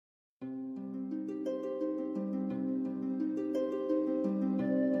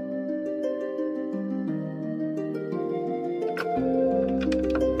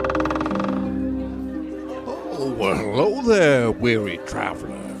Well, hello there, weary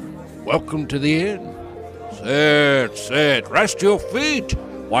traveler. Welcome to the inn. Sit, rest your feet.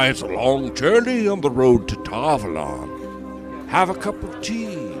 Why, it's a long journey on the road to Tarvalon. Have a cup of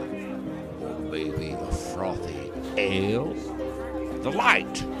tea, or maybe a frothy ale. The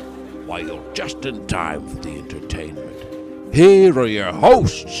light. Why, you're just in time for the entertainment. Here are your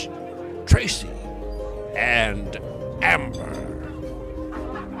hosts, Tracy and Amber.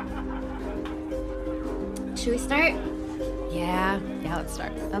 Should we start? Yeah, let's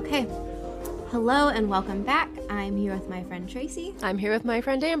start. Okay. Hello and welcome back. I'm here with my friend Tracy. I'm here with my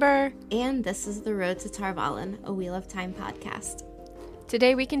friend Amber. And this is The Road to Tarvalon, a Wheel of Time podcast.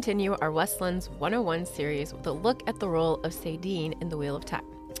 Today we continue our Westlands 101 series with a look at the role of Saidin in the Wheel of Time.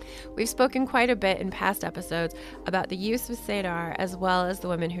 We've spoken quite a bit in past episodes about the use of saidar as well as the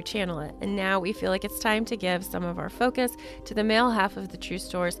women who channel it, and now we feel like it's time to give some of our focus to the male half of the true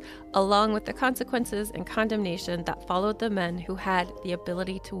source, along with the consequences and condemnation that followed the men who had the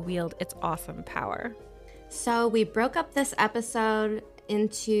ability to wield its awesome power. So we broke up this episode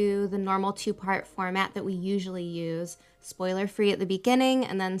into the normal two-part format that we usually use, spoiler-free at the beginning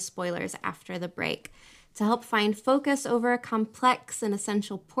and then spoilers after the break. To help find focus over a complex and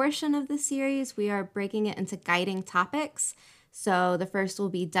essential portion of the series, we are breaking it into guiding topics. So the first will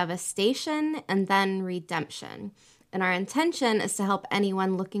be devastation and then redemption. And our intention is to help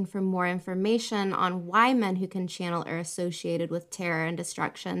anyone looking for more information on why men who can channel are associated with terror and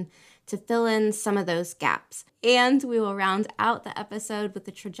destruction to fill in some of those gaps. And we will round out the episode with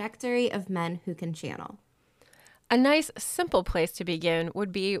the trajectory of men who can channel. A nice, simple place to begin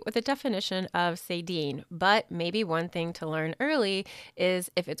would be with a definition of Saidin, but maybe one thing to learn early is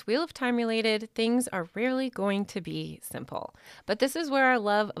if it's Wheel of Time related, things are rarely going to be simple. But this is where our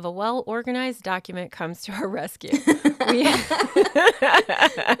love of a well-organized document comes to our rescue.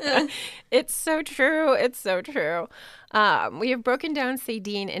 It's so true. It's so true. We have broken down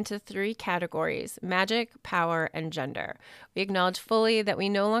Saidin into three categories: magic, power, and gender. We acknowledge fully that we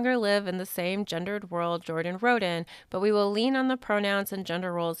no longer live in the same gendered world Jordan wrote in, but we will lean on the pronouns and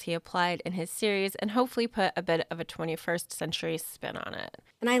gender roles he applied in his series and hopefully put a bit of a 21st century spin on it.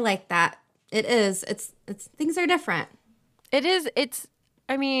 And I like that. It is. It's things are different. It is.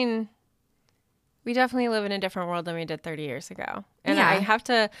 We definitely live in a different world than we did 30 years ago. And yeah. I have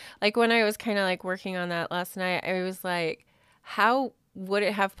to, when I was kind of working on that last night, I was like, how would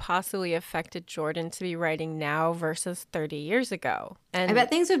it have possibly affected Jordan to be writing now versus 30 years ago? And I bet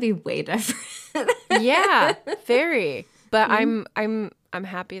things would be way different. Yeah, very. But I'm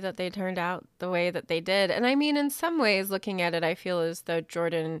happy that they turned out the way that they did. And I mean, in some ways, looking at it, I feel as though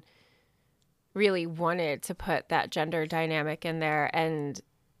Jordan really wanted to put that gender dynamic in there, and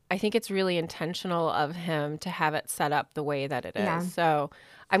I think it's really intentional of him to have it set up the way that it is. Yeah. So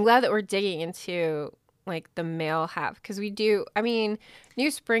I'm glad that we're digging into the male half, because New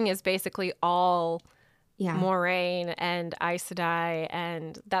Spring is basically all Moraine and Aes Sedai,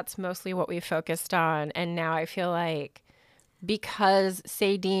 and that's mostly what we focused on. And now I feel like because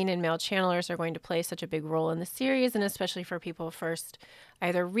Saidin and male channelers are going to play such a big role in the series, and especially for people first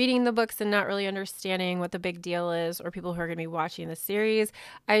either reading the books and not really understanding what the big deal is, or people who are going to be watching the series,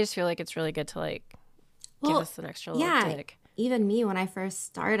 I just feel like it's really good to give us an extra little dig. Even me, when I first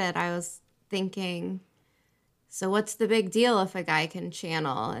started, I was thinking, so what's the big deal if a guy can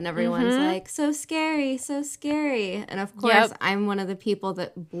channel? And everyone's like, so scary, so scary. And of course, I'm one of the people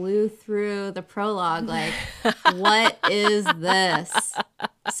that blew through the prologue what is this?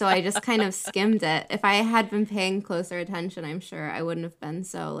 So I just kind of skimmed it. If I had been paying closer attention, I'm sure I wouldn't have been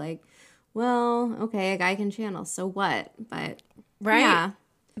so well, okay, a guy can channel, so what? But right. Yeah.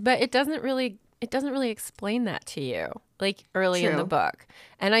 But it doesn't really explain that to you early in the book.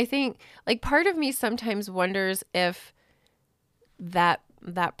 And I think part of me sometimes wonders if that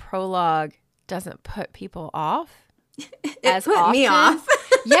prologue doesn't put people off it put me off.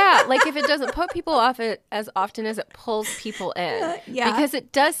 Yeah, if it doesn't put people off as often as it pulls people in. Yeah. Because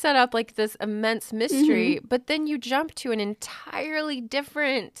it does set up this immense mystery, but then you jump to an entirely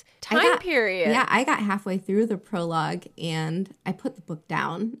different time period. Yeah, I got halfway through the prologue and I put the book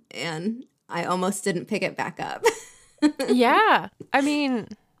down and I almost didn't pick it back up. Yeah.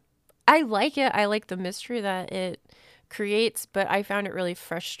 I like it. I like the mystery that it creates, but I found it really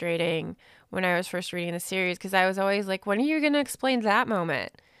frustrating when I was first reading the series, because I was always like, when are you going to explain that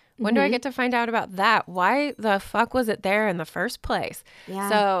moment? When do I get to find out about that? Why the fuck was it there in the first place? Yeah.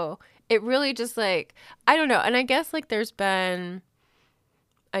 So it really just I don't know. And I guess there's been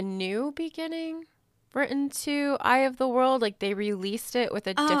a new beginning written to Eye of the World. They released it with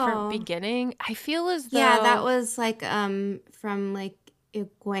a different beginning. I feel as though... Yeah, that was from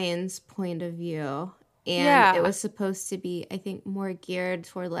Egwene's point of view. And it was supposed to be, I think, more geared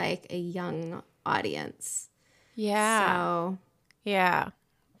toward like a young audience. Yeah.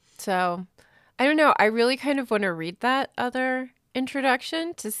 So I don't know. I really kind of want to read that other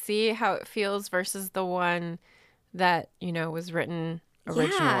introduction to see how it feels versus the one that, was written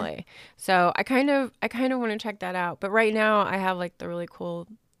originally. Yeah. So I kind of want to check that out. But right now I have like the really cool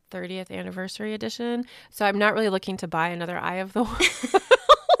 30th anniversary edition. So I'm not really looking to buy another Eye of the World.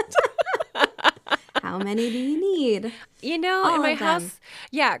 How many do you need? In my house,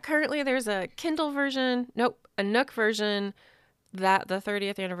 currently there's a Kindle version, a Nook version, that the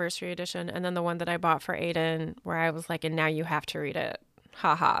 30th anniversary edition, and then the one that I bought for Aiden, where I was like, and now you have to read it.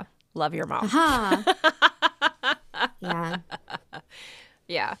 Haha. Love your mom. Yeah.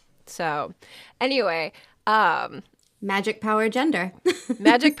 Yeah. So anyway, magic power gender.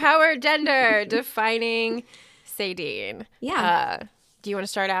 Magic power gender, defining Sadine. Yeah. Do you want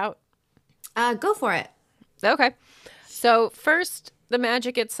to start out? Go for it. Okay. So first, the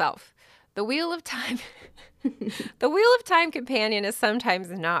magic itself. The Wheel of Time. The Wheel of Time companion is sometimes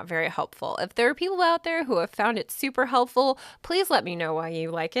not very helpful. If there are people out there who have found it super helpful, please let me know why you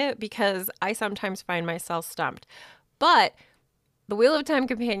like it, because I sometimes find myself stumped. But the Wheel of Time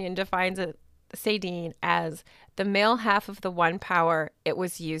companion defines Sadine as the male half of the one power. It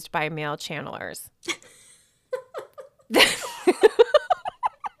was used by male channelers.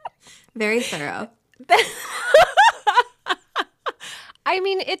 Very thorough. I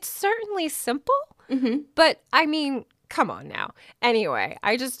mean, it's certainly simple, but I mean, come on now. Anyway,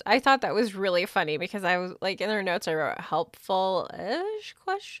 I thought that was really funny because I was like, in their notes, I wrote helpful-ish ?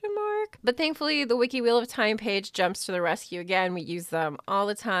 But thankfully, the Wiki Wheel of Time page jumps to the rescue again. We use them all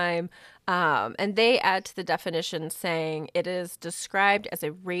the time. And they add to the definition saying it is described as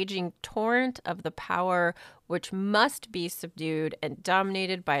a raging torrent of the power which must be subdued and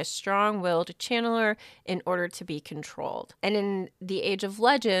dominated by a strong-willed channeler in order to be controlled. And in the Age of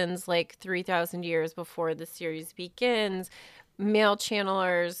Legends, like 3,000 years before the series begins, male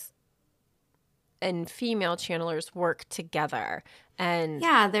channelers and female channelers work together. And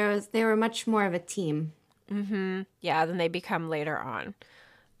yeah, they were much more of a team. Yeah, than they become later on.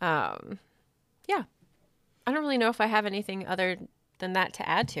 Yeah. I don't really know if I have anything other than that to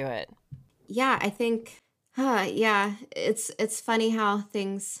add to it. Yeah, I think, it's funny how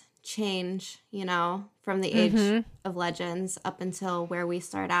things change, from the Age of Legends up until where we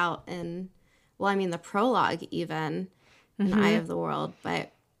start out in, the prologue even, in Eye of the World.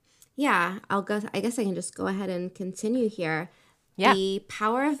 But yeah, I guess I can just go ahead and continue here. Yeah. The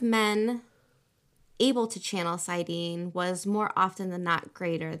power of men able to channel Sadine was more often than not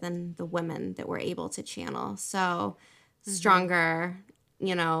greater than the women that were able to channel. So stronger,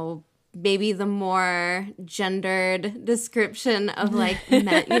 maybe the more gendered description of like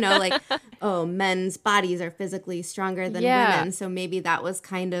men, men's bodies are physically stronger than women. So maybe that was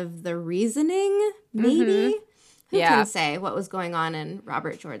kind of the reasoning, maybe. Who can say what was going on in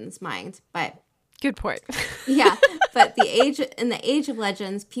Robert Jordan's mind? But good point. Yeah, but in the Age of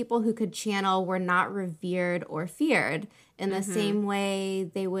Legends, people who could channel were not revered or feared in the same way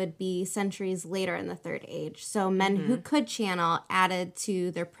they would be centuries later in the Third Age. So men who could channel added to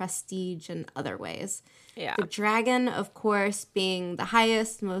their prestige in other ways. Yeah. The dragon, of course, being the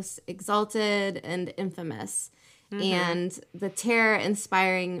highest, most exalted, and infamous. And the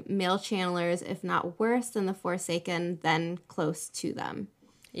terror-inspiring male channelers, if not worse than the Forsaken, then close to them.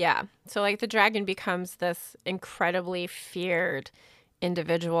 Yeah. So like the dragon becomes this incredibly feared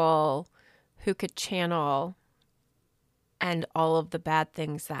individual who could channel and all of the bad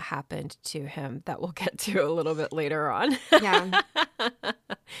things that happened to him that we'll get to a little bit later on. Yeah.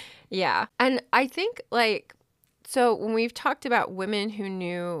 Yeah. And I think so when we've talked about women who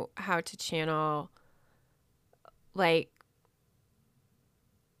knew how to channel, are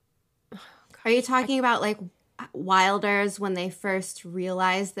you talking about Wilders when they first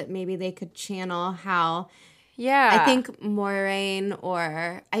realized that maybe they could channel how I think Moiraine,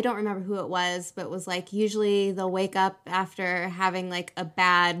 or I don't remember who it was, but it was usually they'll wake up after having a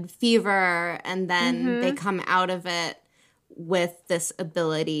bad fever and then they come out of it with this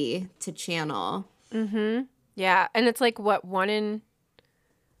ability to channel. Yeah. And it's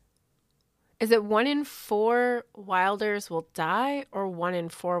is it 1 in 4 Wilders will die or 1 in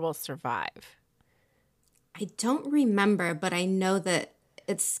 4 will survive? I don't remember, but I know that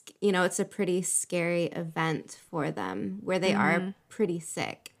it's a pretty scary event for them where they are pretty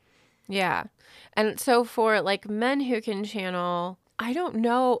sick. Yeah. And so for men who can channel, I don't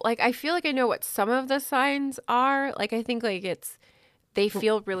know, I feel I know what some of the signs are. I think they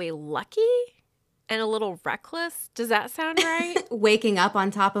feel really lucky and a little reckless. Does that sound right? Waking up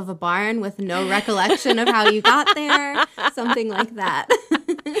on top of a barn with no recollection of how you got there. Something like that.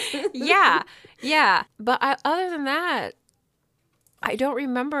 Yeah. Yeah. But other than that, I don't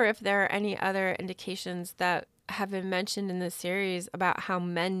remember if there are any other indications that have been mentioned in the series about how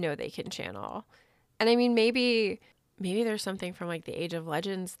men know they can channel. And I mean, maybe there's something from like the Age of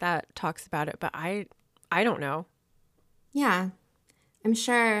Legends that talks about it, but I don't know. Yeah. I'm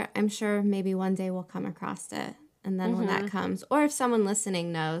sure maybe one day we'll come across it. And then when that comes, or if someone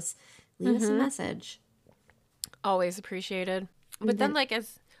listening knows, leave us a message. Always appreciated. But then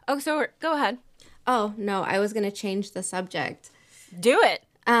go ahead. Oh, no, I was going to change the subject. Do it.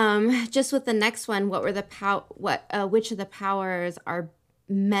 Just with the next one, which of the powers are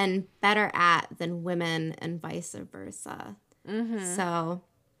men better at than women and vice versa? So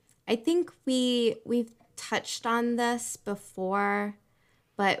I think we've touched on this before,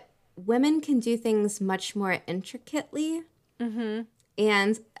 but women can do things much more intricately.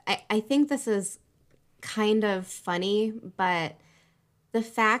 And I think this is kind of funny, but the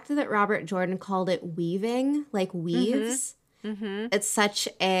fact that Robert Jordan called it weaving, like weaves, it's such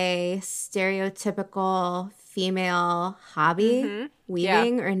a stereotypical female hobby,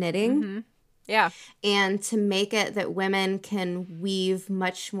 weaving or knitting. Yeah. And to make it that women can weave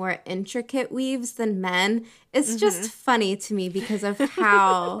much more intricate weaves than men, it's just funny to me because of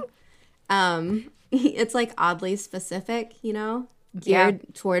how it's like oddly specific,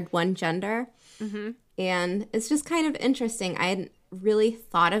 geared toward one gender. And it's just kind of interesting. I hadn't really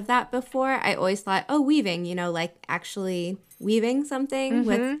thought of that before. I always thought, weaving, like actually weaving something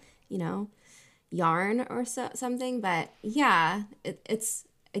with, yarn or something. But yeah, it's,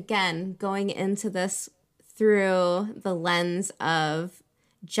 again, going into this through the lens of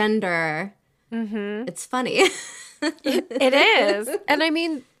gender. It's funny. It is. And I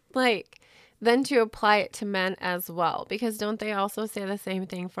mean, like, then to apply it to men as well, because don't they also say the same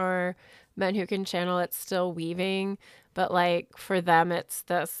thing for men who can channel? It's still weaving, but like for them it's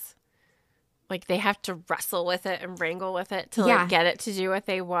this, like they have to wrestle with it and wrangle with it to like get it to do what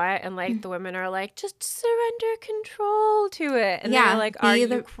they want, and like the women are like, just surrender control to it, and they're like, are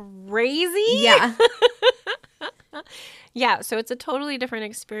you crazy? Yeah. Yeah, so it's a totally different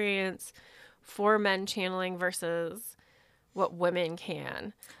experience for men channeling versus what women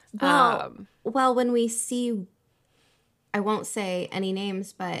can. Well, when we see, I won't say any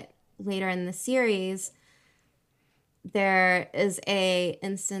names, but later in the series, there is a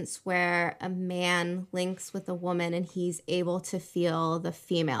instance where a man links with a woman and he's able to feel the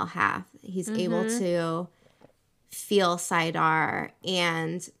female half. He's able to feel Saidar,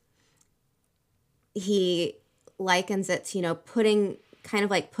 and he likens it to,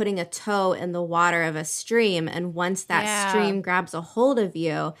 putting a toe in the water of a stream, and once that stream grabs a hold of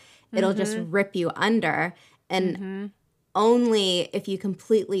you, it'll just rip you under. And only if you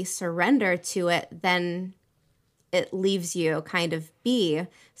completely surrender to it, then it leaves you kind of be.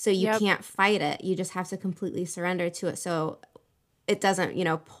 So you can't fight it. You just have to completely surrender to it so it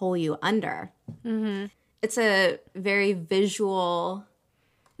doesn't, pull you under. It's a very visual,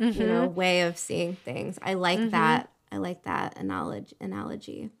 way of seeing things. I like that. I like that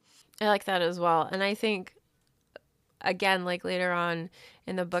analogy. I like that as well. And I think, again, like later on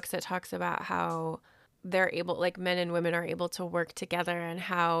in the books, it talks about how they're able, like men and women are able to work together, and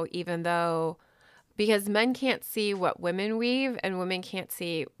how even though, because men can't see what women weave and women can't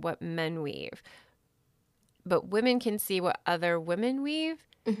see what men weave, but women can see what other women weave.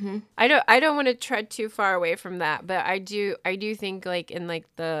 I don't want to tread too far away from that, but I do think like in like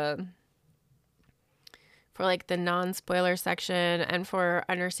for like the non-spoiler section and for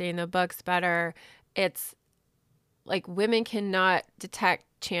understanding the books better, it's like women cannot detect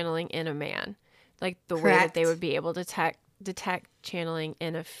channeling in a man like the way that they would be able to detect channeling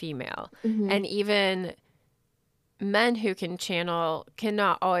in a female. And even men who can channel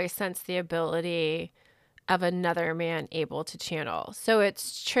cannot always sense the ability of another man able to channel. So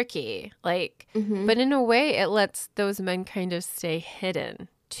it's tricky, like, but in a way it lets those men kind of stay hidden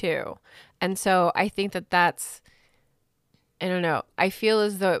too. And so I think that's, I don't know, I feel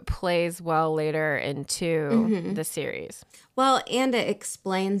as though it plays well later into the series. Well, and it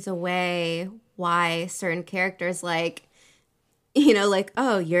explains away why certain characters like, like,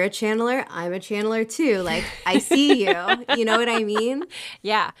 oh, you're a channeler, I'm a channeler too. Like, I see you. You know what I mean?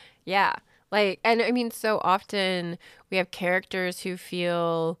 Yeah. Yeah. Like, and I mean, so often we have characters who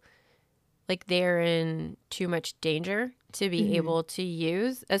feel like they're in too much danger to be able to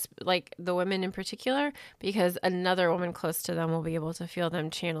use, as like the women in particular, because another woman close to them will be able to feel them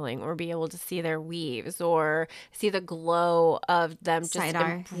channeling or be able to see their weaves or see the glow of them just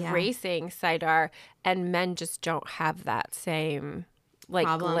embracing Saidar, and men just don't have that same like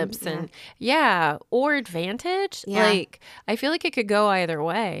problem, glimpse and or advantage. Like I feel like it could go either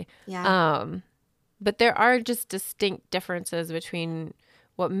way. But there are just distinct differences between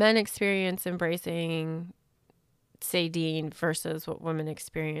what men experience embracing Saidin versus what women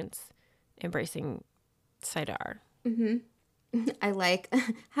experience embracing Saidar. I like,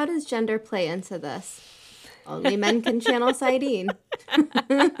 how does gender play into this? Only men can channel Saidin.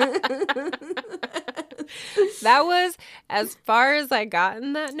 That was as far as I got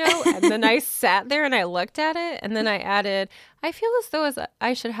in that note. And then I sat there and I looked at it. And then I added, I feel as though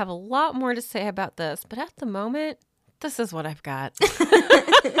I should have a lot more to say about this. But at the moment, this is what I've got.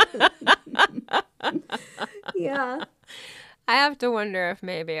 Yeah. I have to wonder if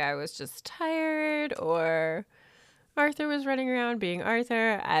maybe I was just tired or Arthur was running around being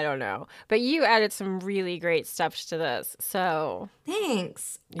Arthur. I don't know. But you added some really great stuff to this. So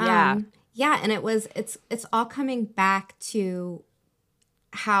thanks. Yeah. And it's all coming back to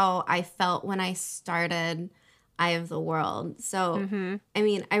how I felt when I started Eye of the World. So, I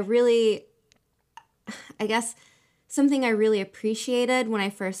mean, I guess something I really appreciated when I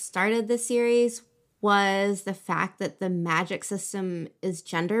first started the series was the fact that the magic system is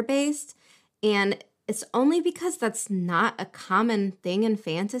gender-based. And it's only because that's not a common thing in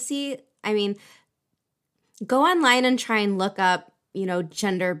fantasy. I mean, go online and try and look up,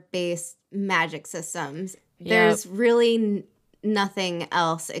 gender-based magic systems. Yep. There's really nothing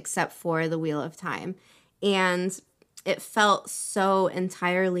else except for the Wheel of Time. And it felt so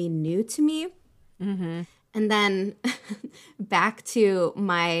entirely new to me. And then back to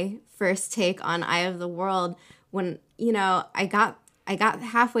my first take on Eye of the World, when, I got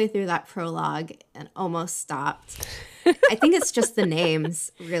halfway through that prologue and almost stopped. I think it's just the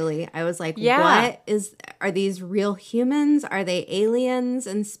names, really. I was like, are these real humans? Are they aliens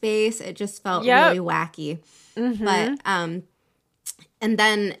in space? It just felt really wacky. But, and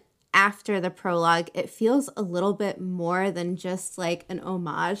then after the prologue, it feels a little bit more than just like an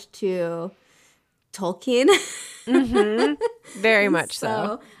homage to Tolkien. Very much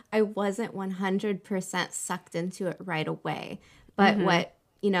so. I wasn't 100% sucked into it right away. But what,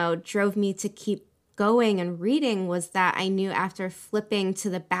 drove me to keep going and reading was that I knew after flipping to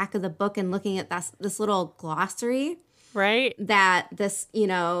the back of the book and looking at this little glossary, right, that this,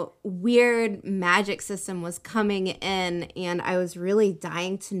 weird magic system was coming in, and I was really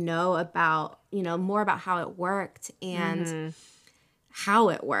dying to know about, more about how it worked and how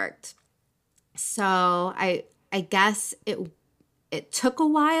it worked. So I guess it took a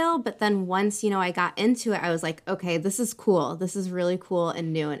while, but then once, I got into it, I was like, okay, this is cool. This is really cool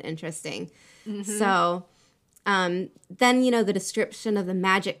and new and interesting. So then, the description of the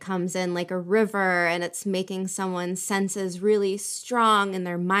magic comes in like a river, and it's making someone's senses really strong and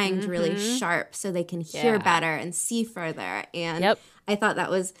their mind really sharp so they can hear better and see further. And I thought that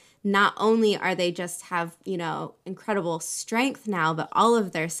was, not only are they just have, incredible strength now, but all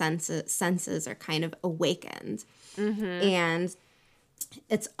of their senses are kind of awakened. And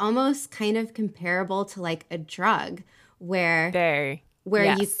it's almost kind of comparable to like a drug where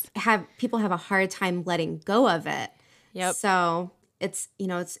you have people have a hard time letting go of it. So it's,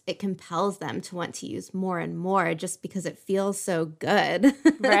 it compels them to want to use more and more just because it feels so good.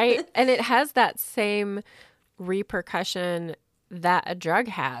 Right. And it has that same repercussion that a drug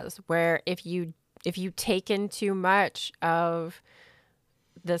has, where if you take in too much of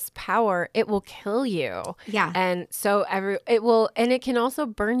this power, it will kill you. Yeah. And so it can also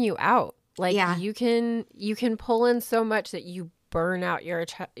burn you out. Like you can pull in so much that you burn out your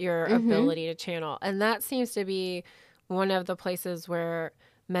ability to channel. And that seems to be one of the places where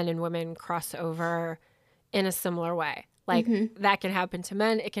men and women cross over in a similar way. Like that can happen to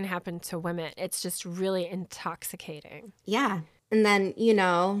men, it can happen to women. It's just really intoxicating. Yeah. And then,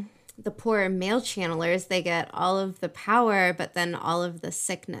 the poor male channelers, they get all of the power, but then all of the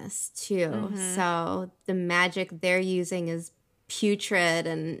sickness too. So the magic they're using is putrid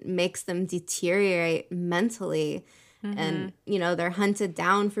and makes them deteriorate mentally. And, they're hunted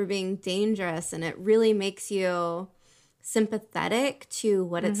down for being dangerous. And it really makes you sympathetic to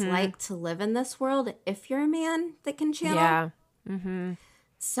what it's like to live in this world if you're a man that can channel. Yeah.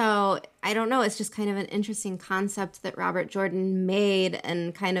 So I don't know. It's just kind of an interesting concept that Robert Jordan made,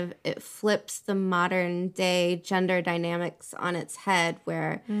 and kind of it flips the modern day gender dynamics on its head,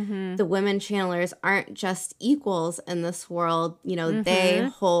 where the women channelers aren't just equals in this world. They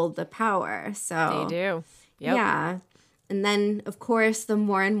hold the power. So they do. Yep. Yeah. And then, of course, the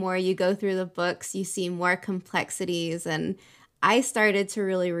more and more you go through the books, you see more complexities. And I started to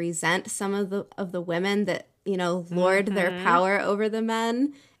really resent some of the women that, lord their power over the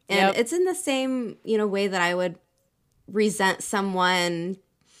men. And it's in the same, way that I would resent someone,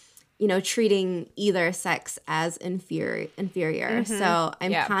 treating either sex as inferior. So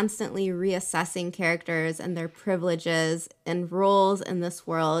I'm constantly reassessing characters and their privileges and roles in this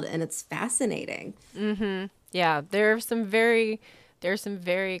world, and it's fascinating. Yeah, there's some very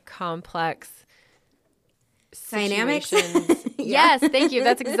complex dynamics. Yes, thank you.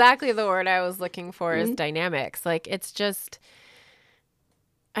 That's exactly the word I was looking for, is dynamics. Like, it's just,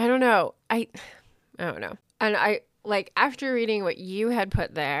 I don't know. I don't know. And like, after reading what you had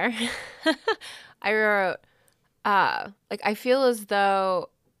put there, I wrote, like, I feel as though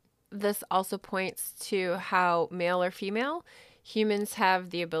this also points to how, male or female, humans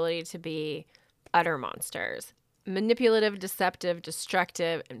have the ability to be utter monsters. Manipulative, deceptive,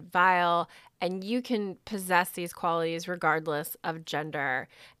 destructive, and vile. And you can possess these qualities regardless of gender.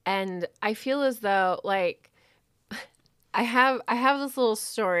 And I feel as though, like, I have this little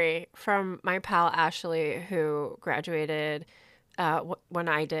story from my pal Ashley, who graduated when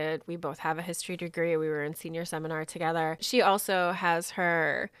I did. We both have a history degree. We were in senior seminar together. She also has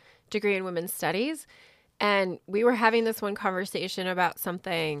her degree in women's studies. And we were having this one conversation about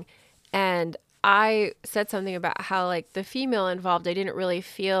something, and I said something about how, like, the female involved, I didn't really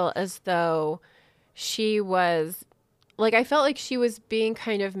feel as though she was, like, I felt like she was being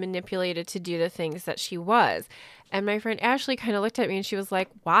kind of manipulated to do the things that she was. And my friend Ashley kind of looked at me and she was like,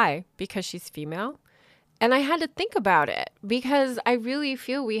 why? Because she's female? And I had to think about it, because I really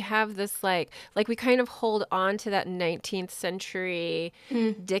feel we have this, like we kind of hold on to that 19th century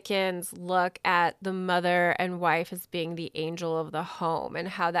Dickens look at the mother and wife as being the angel of the home, and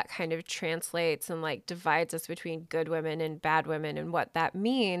how that kind of translates and, like, divides us between good women and bad women and what that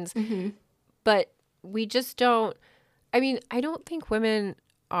means. But we just don't, I mean, I don't think women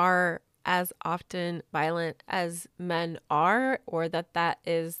are as often violent as men are, or that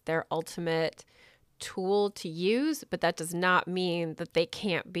is their ultimate tool to use, but that does not mean that they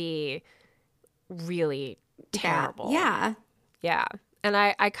can't be really terrible. Yeah. And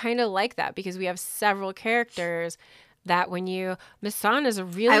I kind of like that, because we have several characters that when you, Masana is a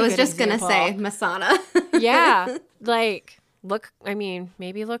really I was good just example. Gonna say Masana. Yeah. Like,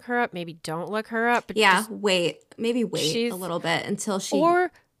 maybe look her up, maybe don't look her up. But wait a little bit until she...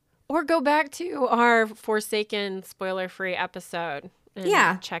 Or go back to our Forsaken spoiler-free episode.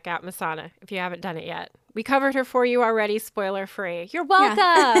 And check out Masana if you haven't done it yet. We covered her for you already, spoiler-free. You're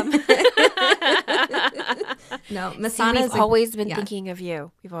welcome. No, Masana. We've always been thinking of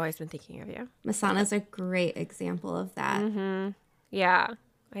you. We've always been thinking of you. Masana's a great example of that. Yeah.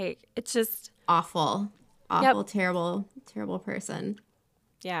 Like, it's just... Awful, terrible, terrible person.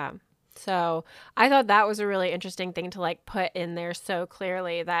 Yeah. So I thought that was a really interesting thing to, like, put in there so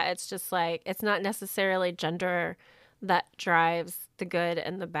clearly, that it's just, like, it's not necessarily gender that drives the good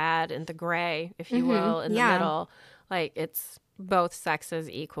and the bad and the gray, if you will, in the middle. Like, it's both sexes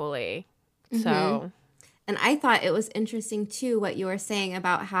equally. So, and I thought it was interesting too what you were saying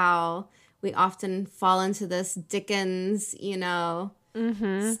about how we often fall into this Dickens,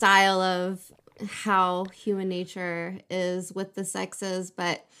 style of how human nature is with the sexes,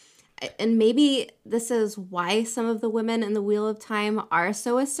 and maybe this is why some of the women in the Wheel of Time are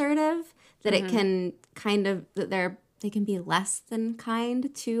so assertive, that it can kind of, they can be less than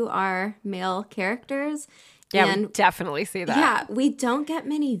kind to our male characters. Yeah, and we definitely see that. Yeah, we don't get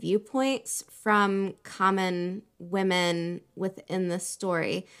many viewpoints from common women within the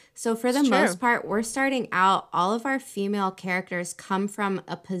story. So for the most part, we're starting out, all of our female characters come from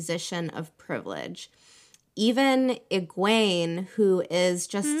a position of privilege. Even Egwene, who is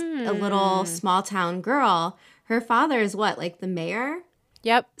just a little small town girl, her father is what, like the mayor?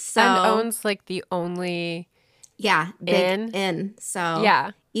 Yep. So, and owns, like, the only... Yeah, big inn.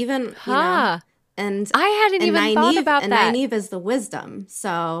 So even, and I hadn't even thought about and that. Nynaeve is the wisdom.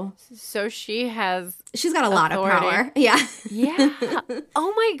 So she's got a lot of power. Yeah. Yeah.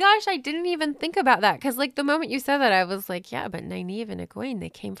 Oh my gosh, I didn't even think about that. Because, like, the moment you said that, I was like, yeah, but Nynaeve and Egwene, they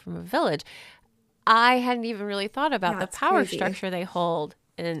came from a village. I hadn't even really thought about the power structure they hold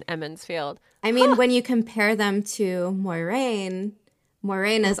in Emond's Field. I mean, when you compare them to Moiraine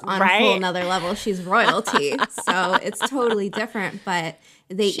is on a whole nother level. She's royalty. So it's totally different, but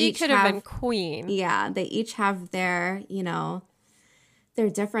she could have been queen. Yeah, they each have their, their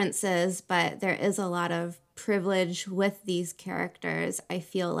differences, but there is a lot of privilege with these characters, I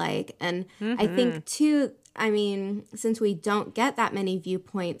feel like. And I think too, I mean, since we don't get that many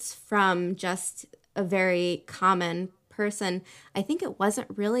viewpoints from just a very common person. I think it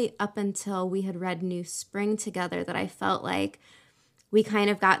wasn't really up until we had read New Spring together that I felt like we kind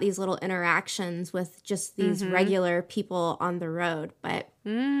of got these little interactions with just these regular people on the road. But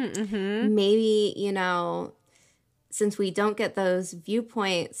maybe, you know, since we don't get those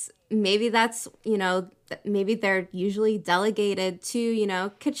viewpoints, maybe that's, you know, maybe they're usually delegated to, you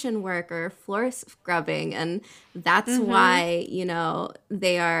know, kitchen work or floor scrubbing. And that's why, you know,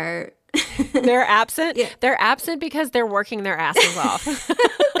 they are... They're absent. Yeah. They're absent because they're working their asses off.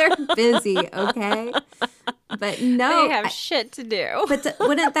 They're busy, okay? But no. They have shit to do. But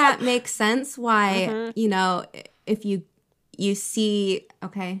wouldn't that make sense why, you know, if you see,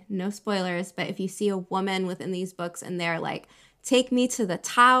 okay, no spoilers, but if you see a woman within these books and they're like, take me to the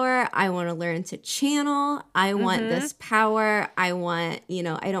tower, I want to learn to channel, I want this power, I want, you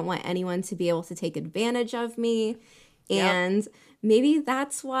know, I don't want anyone to be able to take advantage of me. And maybe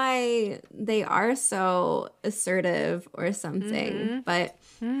that's why they are so assertive or something. But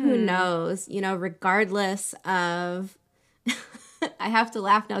who knows? You know, regardless of... I have to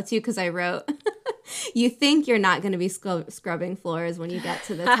laugh now, too, because I wrote, you think you're not going to be scrubbing floors when you get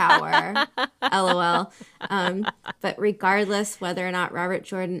to the tower. LOL. But regardless whether or not Robert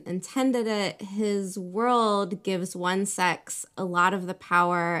Jordan intended it, his world gives one sex a lot of the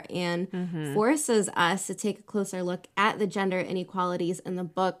power and forces us to take a closer look at the gender inequalities in the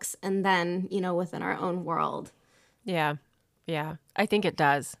books and then, you know, within our own world. Yeah. Yeah. I think it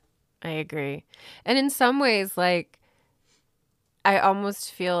does. I agree. And in some ways, like, I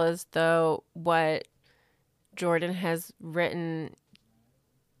almost feel as though what Jordan has written,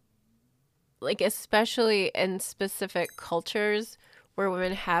 like especially in specific cultures where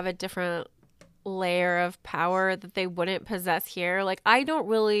women have a different layer of power that they wouldn't possess here. Like I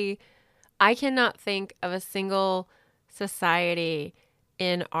cannot think of a single society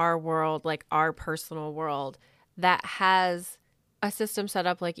in our world, like our personal world, that has a system set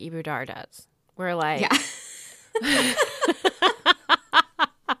up like Ibu Dar does. Where like... Yeah.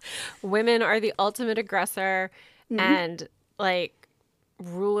 Women are the ultimate aggressor and like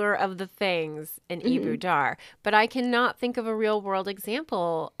ruler of the things in Ibu Dar. But I cannot think of a real world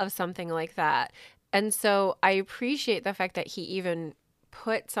example of something like that. And so I appreciate the fact that he even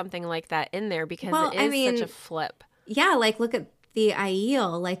put something like that in there because it is such a flip. Yeah, like look at the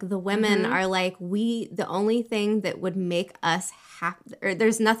Aiel. Like the women are like, the only thing that would make us happy, or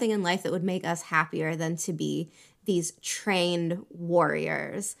there's nothing in life that would make us happier than to be these trained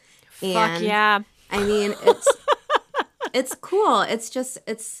warriors. Fuck yeah. I mean, it's cool.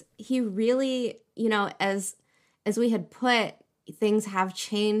 He really, you know, as we had put, things have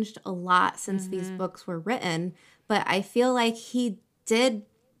changed a lot since these books were written, but I feel like he did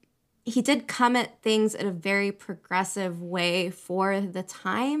come at things in a very progressive way for the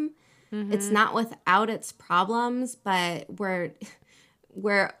time. It's not without its problems, but we're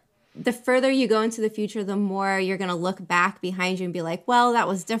the further you go into the future, the more you're going to look back behind you and be like, well, that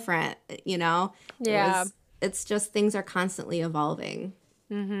was different, you know? Yeah. It's just things are constantly evolving.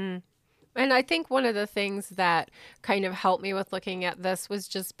 And I think one of the things that kind of helped me with looking at this was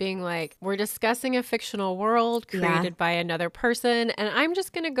just being like, we're discussing a fictional world created by another person, and I'm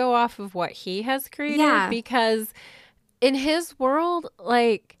just going to go off of what he has created because in his world,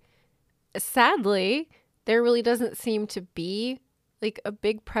 like, sadly, there really doesn't seem to be like a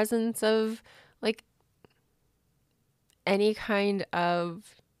big presence of like any kind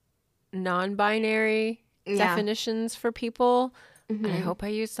of non-binary definitions for people. And I hope I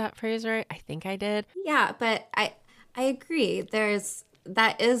used that phrase right. I think I did. Yeah, but I agree.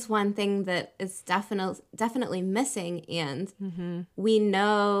 That is one thing that is definitely missing, and we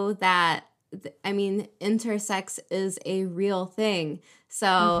know that intersex is a real thing.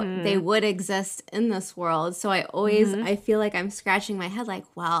 So they would exist in this world. So I always, I feel like I'm scratching my head like,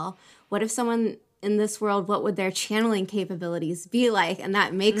 well, what if someone in this world, what would their channeling capabilities be like? And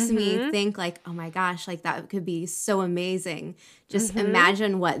that makes me think like, oh my gosh, like that could be so amazing. Just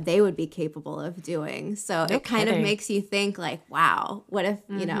imagine what they would be capable of doing. So it kind of makes you think like, wow, what if,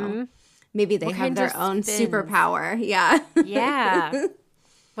 you know, maybe they have their own superpower. Yeah. Yeah.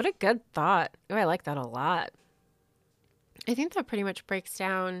 What a good thought. Oh, I like that a lot. I think that pretty much breaks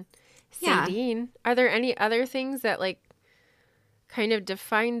down Sadine. Yeah. Are there any other things that like kind of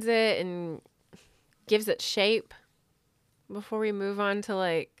defines it and gives it shape before we move on to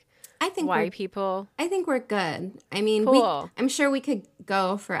like why people? I think we're good. I mean, I'm sure we could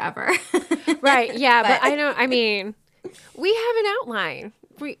go forever. Right. Yeah. but we have an outline.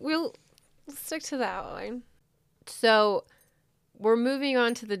 We'll stick to the outline. So we're moving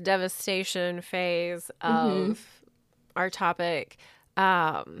on to the devastation phase of our topic.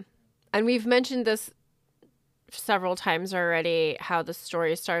 And we've mentioned this several times already how the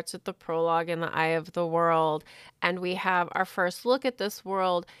story starts with the prologue in the Eye of the World. And we have our first look at this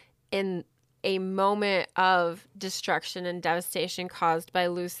world in a moment of destruction and devastation caused by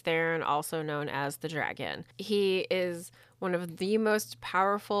Lews Therin, also known as the dragon. He is one of the most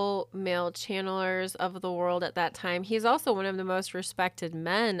powerful male channelers of the world at that time. He's also one of the most respected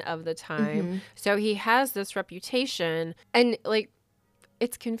men of the time. Mm-hmm. So he has this reputation, and like,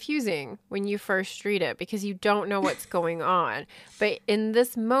 it's confusing when you first read it because you don't know what's going on. But in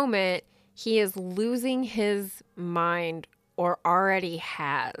this moment, he is losing his mind, or already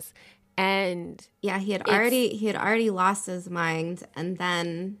has. And yeah, he had already lost his mind, and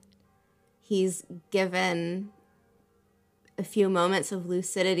then he's given a few moments of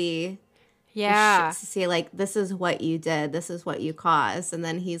lucidity. Yeah. To say, like, this is what you did, this is what you caused, and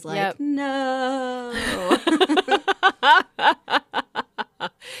then he's like, yep. No.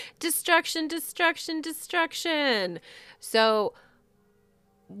 Destruction, destruction, destruction. So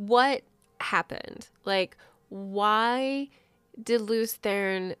what happened? Like, why did Lews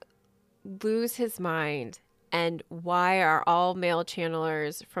Therin lose his mind, and why are all male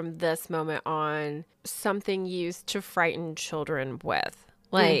channelers from this moment on something used to frighten children with?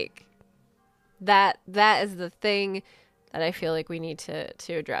 Like, that is the thing that I feel like we need to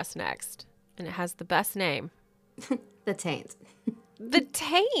address next. And it has the best name. The Taint. The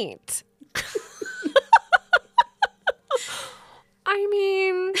Taint. I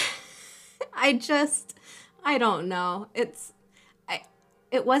mean, I don't know.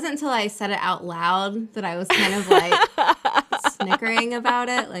 It wasn't until I said it out loud that I was kind of like snickering about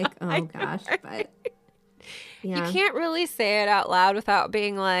it. Like, oh gosh, but yeah. You can't really say it out loud without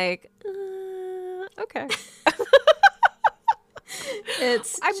being like, okay.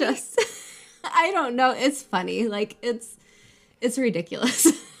 I don't know. It's funny. Like, it's ridiculous.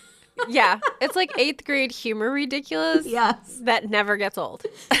 Yeah. It's like 8th grade humor ridiculous. Yes. That never gets old.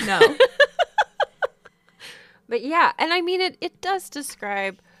 No. But yeah, and I mean, it does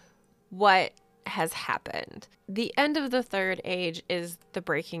describe what has happened. The end of the Third Age is the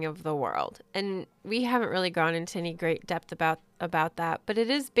breaking of the world. And we haven't really gone into any great depth about that, but it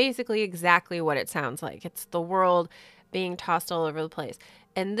is basically exactly what it sounds like. It's the world being tossed all over the place.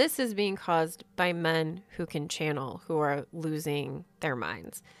 And this is being caused by men who can channel, who are losing their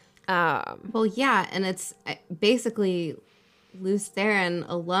minds. Well, yeah, and it's basically Lews Therin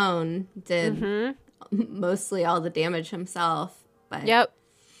alone did mostly all the damage himself. But yep.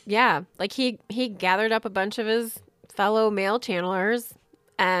 Yeah. Like he gathered up a bunch of his fellow male channelers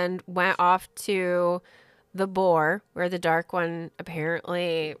and went off to the Boar, where the Dark One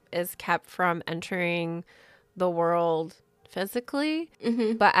apparently is kept from entering the world physically.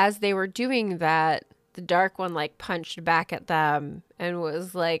 Mm-hmm. But as they were doing that, the Dark One like punched back at them and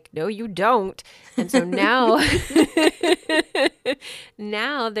was like, no, you don't. And so now,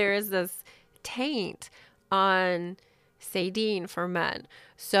 now there is this taint on saidin for men.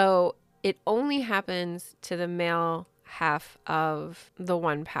 So it only happens to the male half of the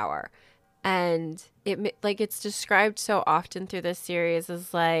one power. And it's described so often through this series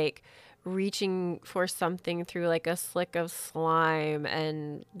as like reaching for something through like a slick of slime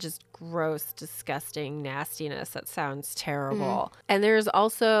and just gross, disgusting nastiness that sounds terrible. And there's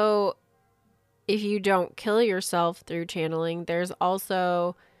also, if you don't kill yourself through channeling, there's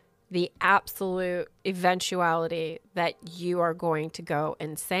also the absolute eventuality that you are going to go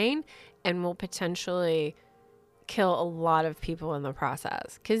insane and will potentially kill a lot of people in the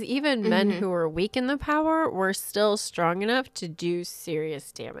process. Because even men who were weak in the power were still strong enough to do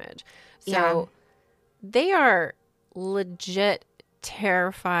serious damage. So they are legit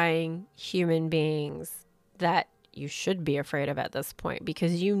terrifying human beings that you should be afraid of at this point,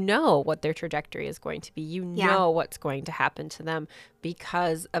 because you know what their trajectory is going to be. You know what's going to happen to them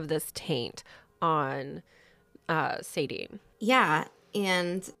because of this taint on saidin. Yeah,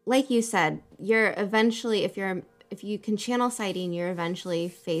 and like you said, you're eventually, if you can channel saidin, you're eventually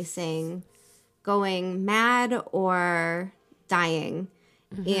facing going mad or dying.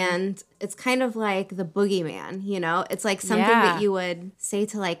 And it's kind of like the boogeyman, you know? It's like something that you would say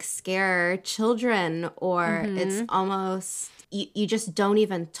to like scare children, or it's almost, you just don't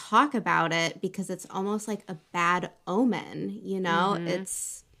even talk about it because it's almost like a bad omen, you know?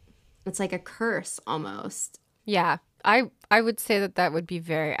 It's like a curse almost. Yeah, I would say that would be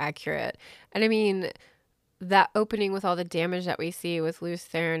very accurate. And I mean, that opening with all the damage that we see with Lews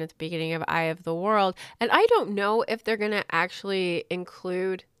Therin at the beginning of Eye of the World. And I don't know if they're going to actually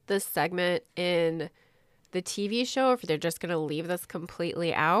include this segment in the TV show, or if they're just going to leave this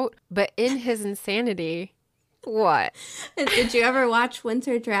completely out. But in his insanity, what? Did you ever watch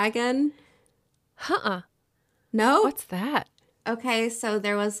Winter Dragon? No? What's that? Okay, so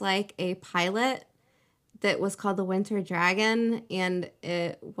there was like a pilot that was called The Winter Dragon, and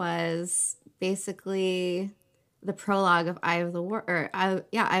it was basically the prologue of Eye of the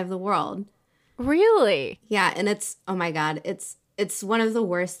Eye of the World. Really? Yeah, and it's, oh my God, it's one of the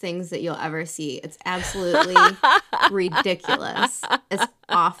worst things that you'll ever see. It's absolutely ridiculous. It's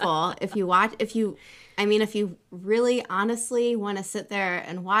awful. If you really honestly want to sit there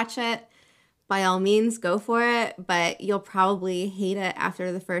and watch it, by all means, go for it. But you'll probably hate it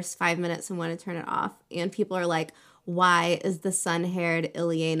after the first 5 minutes and want to turn it off. And people are like, why is the sun-haired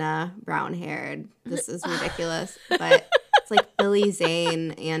Ilyena brown-haired? This is ridiculous. But it's like Billy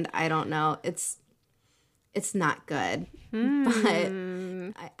Zane, and I don't know. It's not good. But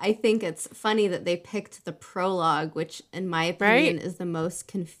I think it's funny that they picked the prologue, which in my opinion is the most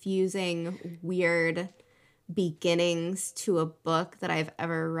confusing, weird beginnings to a book that I've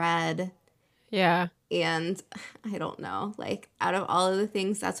ever read. Yeah. And I don't know, like out of all of the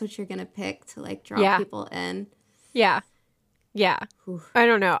things, that's what you're going to pick to like draw people in. Yeah. Yeah. Oof. I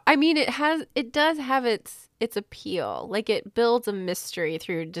don't know. I mean, it does have its appeal. Like it builds a mystery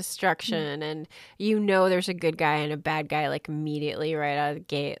through destruction and there's a good guy and a bad guy like immediately right out of the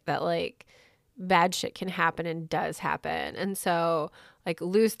gate, that like bad shit can happen and does happen. And so like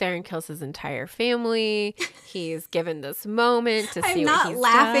Lews Therin kills his entire family. He's given this moment to see what he's done. I'm not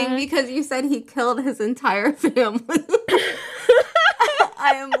laughing because you said he killed his entire family.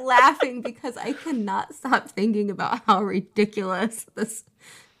 I am laughing because I cannot stop thinking about how ridiculous this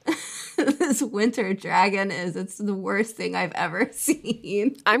Winter Dragon is. It's the worst thing I've ever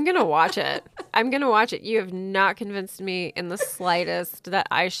seen. I'm going to watch it. You have not convinced me in the slightest that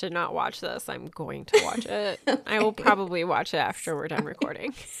I should not watch this. I'm going to watch it. Okay. I will probably watch it after we're done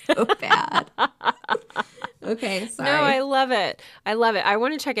recording. So bad. Okay, sorry. No, I love it. I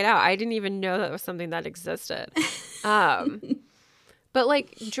want to check it out. I didn't even know that was something that existed. But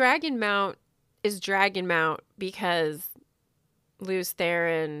like Dragonmount is Dragonmount because Lews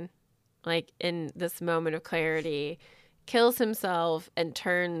Therin, like in this moment of clarity, kills himself and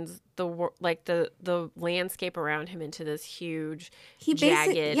turns the landscape around him into this huge,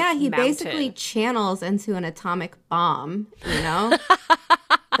 jagged mountain. Basically channels into an atomic bomb.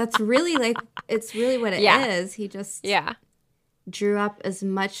 That's really it's really what it is. He just drew up as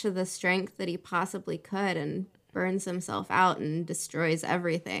much of the strength that he possibly could and burns himself out and destroys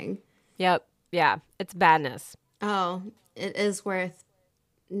everything. Yep. Yeah. It's badness. Oh, it is worth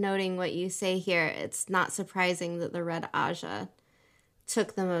noting what you say here. It's not surprising that the Red Ajah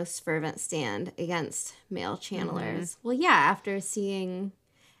took the most fervent stand against male channelers. Well, yeah, after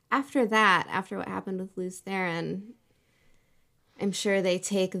what happened with Lews Therin, I'm sure they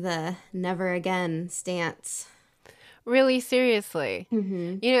take the never again stance. Really seriously.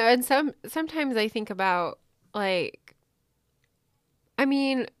 Mm-hmm. And sometimes I think about, like, I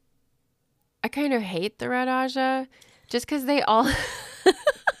mean, I kind of hate the Red Ajah just because they all...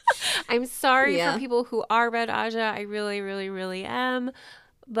 I'm sorry for people who are Red Ajah. I really, really, really am.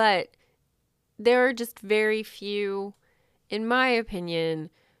 But there are just very few, in my opinion,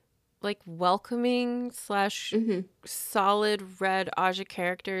 like welcoming / solid Red Ajah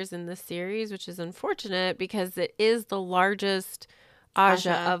characters in the series, which is unfortunate because it is the largest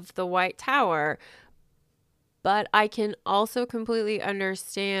Ajah of the White Tower. But I can also completely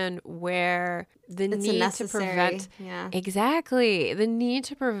understand where the need to prevent the need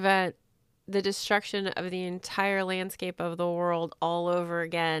to prevent the destruction of the entire landscape of the world all over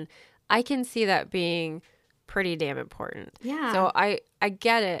again. I can see that being pretty damn important. Yeah. So I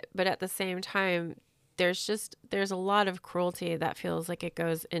get it, but at the same time, there's a lot of cruelty that feels like it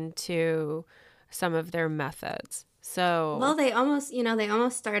goes into some of their methods. So well, they almost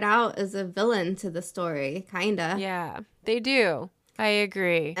start out as a villain to the story, kinda. Yeah, they do. I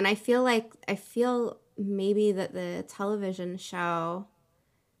agree. And I feel maybe that the television show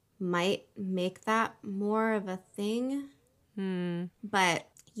might make that more of a thing. But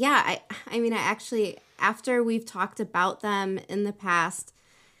yeah, I mean, I actually, after we've talked about them in the past,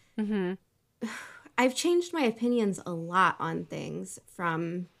 I've changed my opinions a lot on things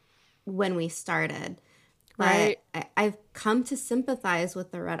from when we started. But I've come to sympathize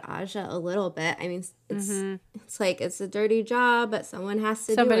with the Red Ajah a little bit. I mean, it's like it's a dirty job, but someone has to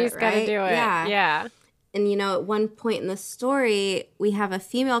do it, right? Somebody's got to do it. Yeah. And, at one point in the story, we have a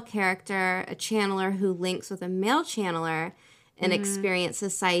female character, a channeler, who links with a male channeler and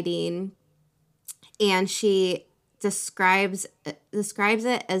experiences Saidin. And she describes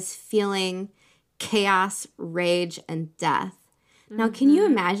it as feeling chaos, rage, and death. Now, can you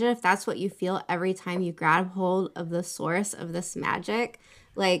imagine if that's what you feel every time you grab hold of the source of this magic?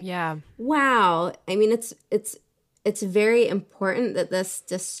 Like, Yeah. wow. I mean, it's very important that this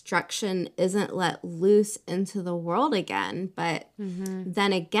destruction isn't let loose into the world again. But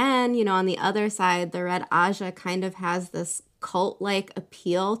then again, you know, on the other side, the Red Aja kind of has this cult-like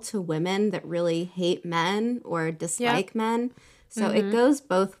appeal to women that really hate men or dislike men. So it goes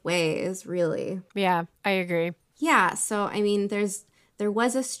both ways, really. Yeah, I agree. Yeah, so I mean, there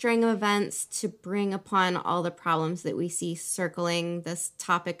was a string of events to bring upon all the problems that we see circling this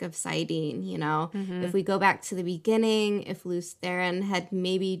topic of saidin, you know. If we go back to the beginning, if Lews Therin had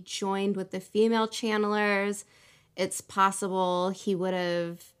maybe joined with the female channelers, it's possible he would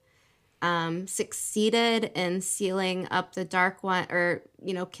have succeeded in sealing up the Dark One, or,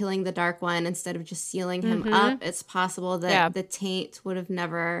 you know, killing the Dark One instead of just sealing him up. It's possible that the taint would have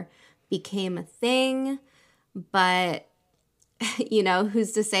never became a thing, but you know,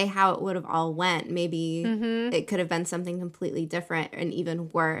 who's to say how it would have all went? Maybe it could have been something completely different and even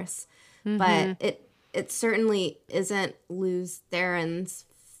worse. But it certainly isn't Lews Therin's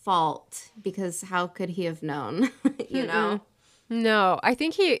fault, because how could he have known? You know? No, I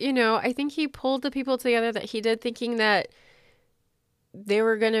think he pulled the people together that he did, thinking that they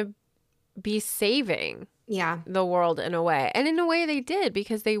were going to be saving the world in a way. And in a way they did,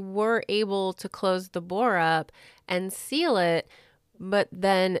 because they were able to close the bore up and seal it. But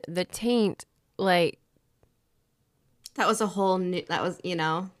then the taint, like, that was a whole new, that was, you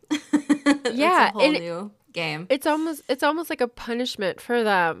know, yeah, a whole new game. It's almost like a punishment for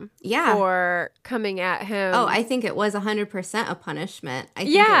them for coming at him. Oh, I think it was 100% a punishment. I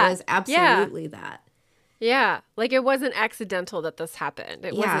think it was absolutely that. Yeah, like, it wasn't accidental that this happened.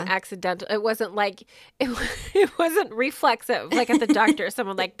 It wasn't accidental. It wasn't like, it wasn't reflexive, like at the doctor,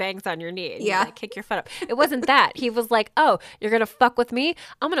 someone like bangs on your knee and you like kick your foot up. It wasn't that. He was like, oh, you're going to fuck with me?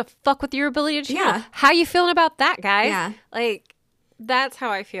 I'm going to fuck with your ability to channel. Yeah. How you feeling about that, guys? Yeah. Like, that's how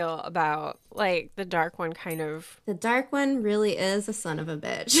I feel about, like, the Dark One kind of. The Dark One really is a son of a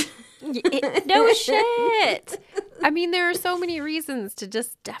bitch. No shit. I mean, there are so many reasons to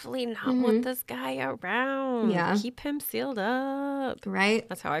just definitely not want this guy around. Yeah. Keep him sealed up. Right.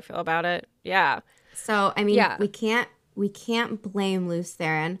 That's how I feel about it. Yeah. So, I mean, we can't blame Lews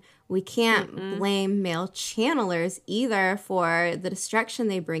Therin. We can't blame male channelers either for the destruction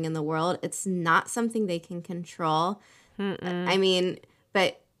they bring in the world. It's not something they can control. I mean,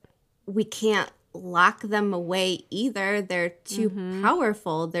 but we can't lock them away either. They're too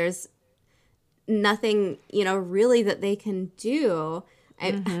powerful. There's nothing, you know, really that they can do.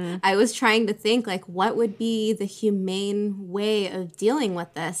 I was trying to think, like, what would be the humane way of dealing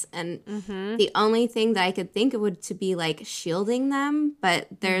with this? And the only thing that I could think of would to be, like, shielding them. But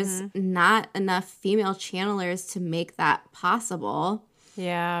there's not enough female channelers to make that possible.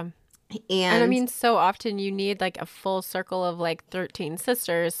 Yeah. And I mean, so often you need, like, a full circle of, like, 13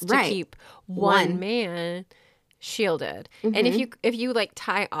 sisters to keep one man shielded. And if you like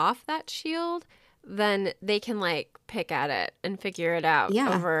tie off that shield, then they can, like, pick at it and figure it out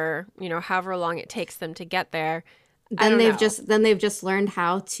over, you know, however long it takes them to get there. Then they've just learned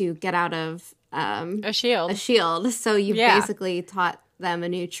how to get out of a shield. So you've basically taught them a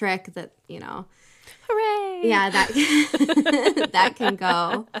new trick that, you know. Hooray! Yeah, that that can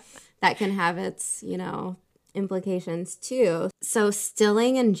go. That can have its, you know, implications too. So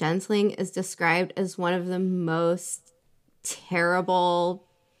stilling and gentling is described as one of the most terrible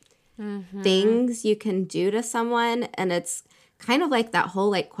things you can do to someone. And it's kind of like that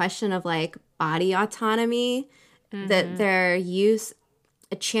whole, like, question of, like, body autonomy, that their use,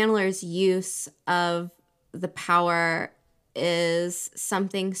 a channeler's use of the power is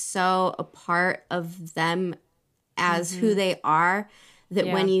something so a part of them as who they are, that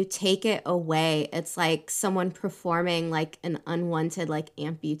when you take it away, it's like someone performing, like, an unwanted, like,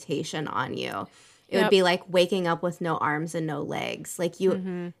 amputation on you. It would be like waking up with no arms and no legs. Like,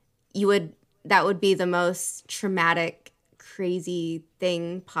 that would be the most traumatic, crazy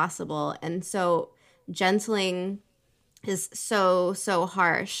thing possible. And so gentling is so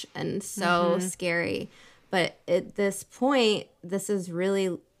harsh and so scary. But at this point, this is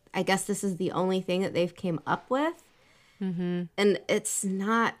really, I guess this is the only thing that they've came up with. And it's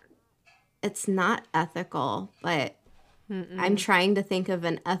not ethical, but I'm trying to think of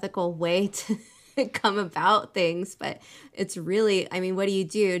an ethical way to come about things. But it's really, I mean, what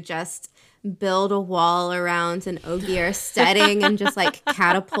do? Just build a wall around an Ogier setting and just, like,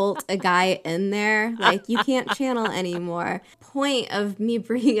 catapult a guy in there? Like, you can't channel anymore. Point of me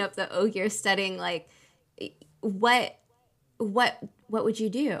bringing up the Ogier setting, like, what would you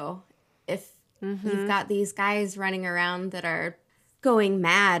do if you've got these guys running around that are going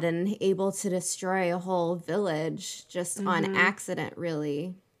mad and able to destroy a whole village just on accident,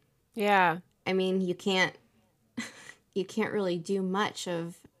 really. Yeah. I mean, you can't really do much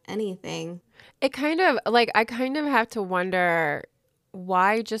of anything. It kind of, like, I kind of have to wonder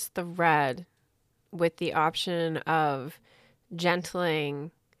why just the red with the option of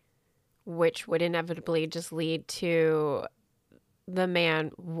gentling, which would inevitably just lead to the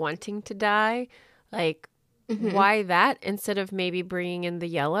man wanting to die. Like, why that instead of maybe bringing in the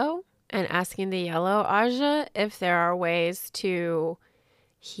yellow and asking the yellow Aja if there are ways to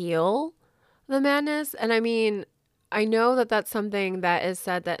heal the madness? And I mean, I know that that's something that is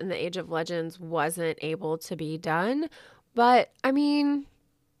said that in the Age of Legends wasn't able to be done, but I mean,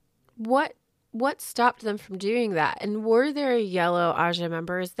 what stopped them from doing that? And were there yellow Aja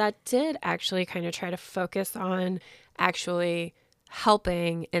members that did actually kind of try to focus on actually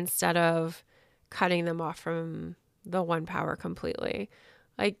helping instead of cutting them off from the one power completely?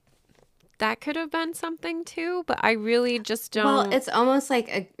 Like, that could have been something too, but I really just don't. Well, it's almost like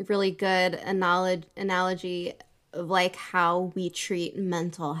a really good analogy of like how we treat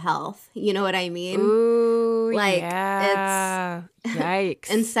mental health. You know what I mean? Ooh, like yeah. It's yikes.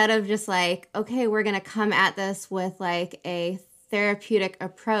 Instead of just like, okay, we're going to come at this with like a therapeutic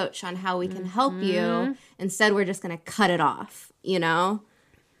approach on how we can help you. Instead, we're just going to cut it off, you know?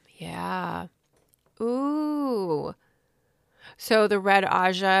 Yeah. Ooh. So the red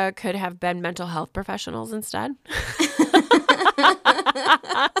Aja could have been mental health professionals instead?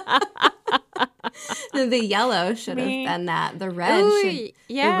 The yellow should have been that. The red should.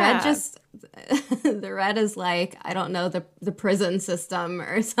 Yeah. The red just. The red is like, I don't know, the prison system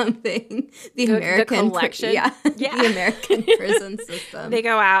or something. The American collection. Yeah. The American prison system. They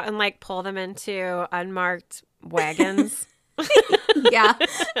go out and like pull them into unmarked wagons. Yeah.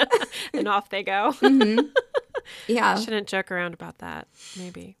 And off they go. Yeah. I shouldn't joke around about that.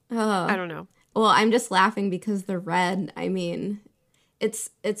 Maybe. I don't know. Well, I'm just laughing because the red, I mean,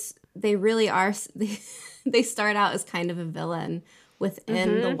 they really are, they start out as kind of a villain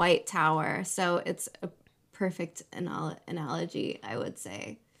within the White Tower. So it's a perfect analogy, I would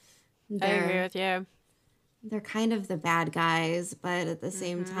say. I agree with you. They're kind of the bad guys, but at the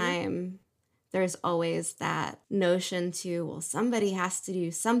same time, there's always that notion to, well, somebody has to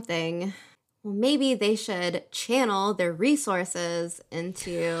do something. Well, maybe they should channel their resources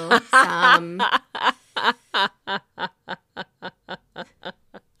into some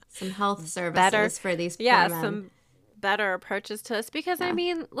health services for these poor men. Some better approaches to this. Because, I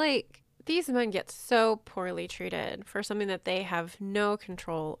mean, like, these men get so poorly treated for something that they have no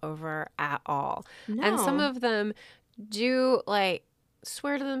control over at all. No. And some of them do, like,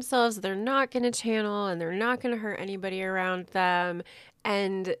 swear to themselves they're not going to channel and they're not going to hurt anybody around them.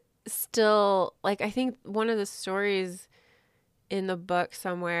 And still, like, I think one of the stories in the book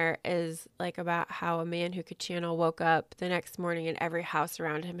somewhere is like about how a man who could channel woke up the next morning and every house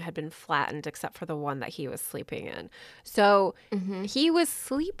around him had been flattened except for the one that he was sleeping in. So he was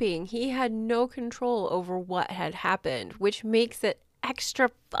sleeping. He had no control over what had happened, which makes it extra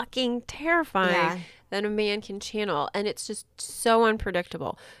fucking terrifying that a man can channel. And it's just so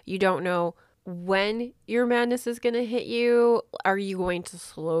unpredictable. You don't know when your madness is going to hit you. Are you going to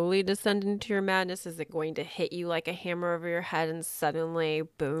slowly descend into your madness? Is it going to hit you like a hammer over your head and suddenly,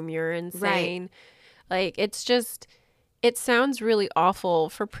 boom, you're insane? Like, it's just, it sounds really awful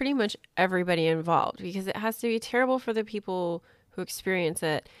for pretty much everybody involved because it has to be terrible for the people who experience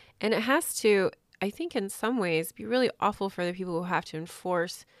it. And it has to, I think in some ways, be really awful for the people who have to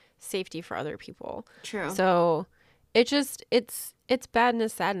enforce safety for other people. True. So it just, it's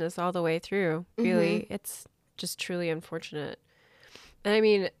badness, sadness all the way through, really. It's just truly unfortunate. And I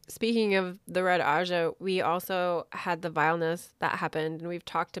mean, speaking of the red Aja, we also had the vileness that happened, and we've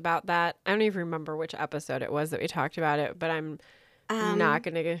talked about that. I don't even remember which episode it was that we talked about it, but I'm not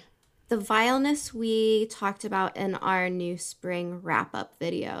going to... The vileness we talked about in our new spring wrap-up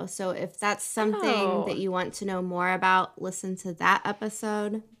video. So if that's something that you want to know more about, listen to that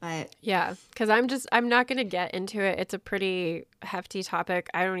episode. But yeah, because I'm not going to get into it. It's a pretty hefty topic.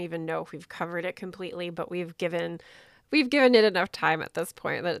 I don't even know if we've covered it completely, but we've given it enough time at this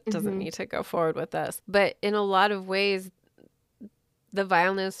point that it doesn't need to go forward with this. But in a lot of ways, the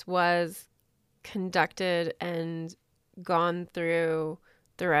vileness was conducted and gone through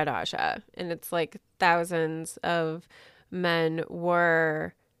the red Aja, and it's like thousands of men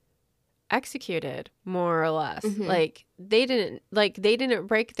were executed, more or less. Like they didn't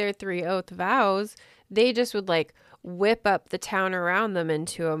break their 3 oath vows. They just would like whip up the town around them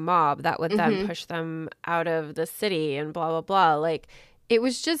into a mob that would then push them out of the city and blah blah blah. Like it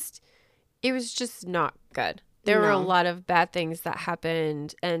was just not good. There were a lot of bad things that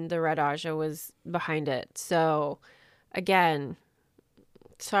happened, and the Red Aja was behind it. So, again,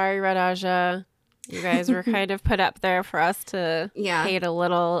 sorry, Red Aja. You guys were kind of put up there for us to hate a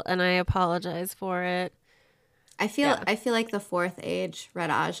little, and I apologize for it. I feel like the Fourth Age Red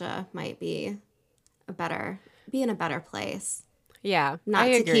Aja might be in a better place. Yeah, not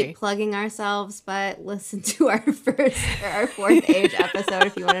to keep plugging ourselves, but listen to our Fourth Age episode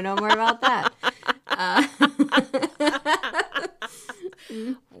if you want to know more about that.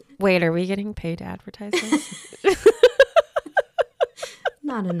 Wait, are we getting paid to advertise this?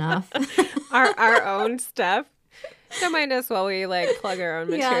 Not enough. Our own stuff. Don't mind us while we like plug our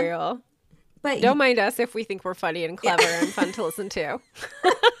own material. Yeah. But don't mind us if we think we're funny and clever and fun to listen to.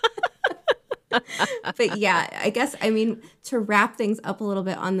 But yeah, I guess, I mean, to wrap things up a little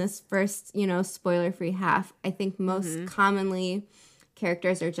bit on this first, spoiler-free half, I think most commonly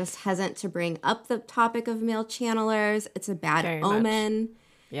characters are just hesitant to bring up the topic of male channelers. It's a bad omen.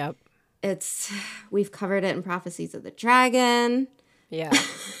 Yep. We've covered it in Prophecies of the Dragon. Yeah.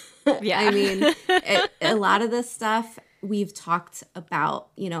 Yeah. I mean, a lot of this stuff we've talked about,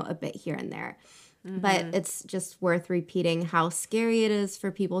 a bit here and there. But it's just worth repeating how scary it is for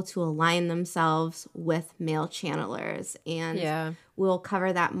people to align themselves with male channelers. And we'll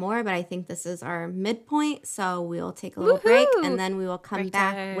cover that more, but I think this is our midpoint. So we'll take a little break, and then we will come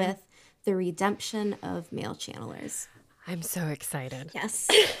back with the redemption of male channelers. I'm so excited. Yes.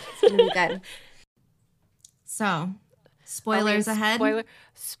 It's going to be good. So, spoilers ahead.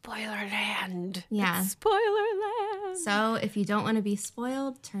 Spoiler land. Yeah. It's spoiler land. So if you don't want to be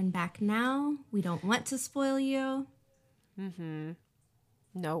spoiled, turn back now. We don't want to spoil you.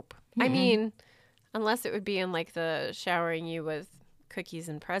 Nope. I mean, unless it would be in like the showering you with cookies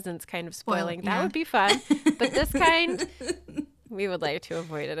and presents kind of spoiling. That would be fun. But this kind, we would like to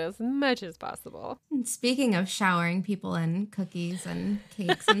avoid it as much as possible. And speaking of showering people in cookies and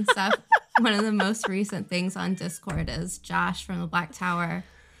cakes and stuff, one of the most recent things on Discord is Josh from the Black Tower.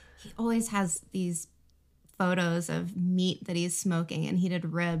 He always has these photos of meat that he's smoking, and he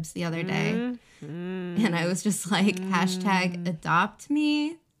did ribs the other day. And I was just like, hashtag adopt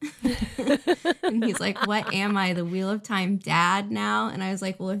me. And he's like, what am I, the Wheel of Time dad now? And I was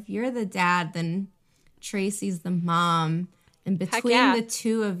like, well, if you're the dad, then Tracy's the mom. And between the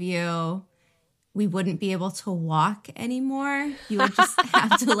two of you, we wouldn't be able to walk anymore. You would just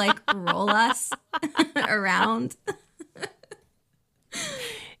have to like roll us around.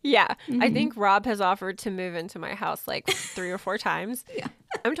 Yeah. I think Rob has offered to move into my house like 3 or 4 times. Yeah.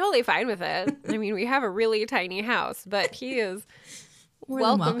 I'm totally fine with it. I mean, we have a really tiny house, but he is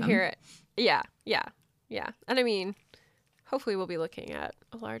welcome here. Yeah. And I mean, hopefully we'll be looking at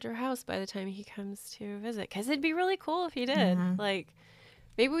a larger house by the time he comes to visit, because it'd be really cool if he did. Like,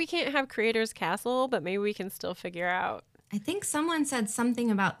 maybe we can't have Creator's Castle, but maybe we can still figure out. I think someone said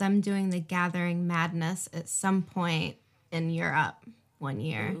something about them doing the Gathering Madness at some point in Europe one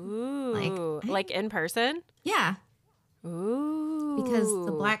year. Ooh, like in person? Yeah. Ooh. Because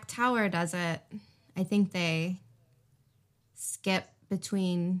the Black Tower does it. I think they skip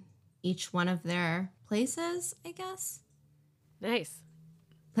between each one of their places, I guess. Nice.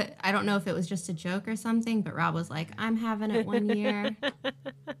 But I don't know if it was just a joke or something, but Rob was like, I'm having it one year.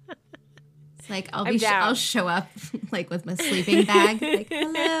 It's like, I'll show up like with my sleeping bag. Like,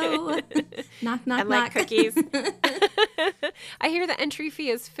 hello. Knock, knock, and knock. Like cookies. I hear the entry fee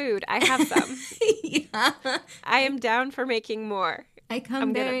is food. I have some. Yeah. I am down for making more. I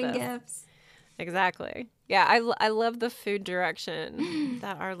come bearing gifts. Exactly. Yeah, I love the food direction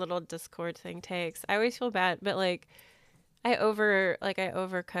that our little Discord thing takes. I always feel bad, but like I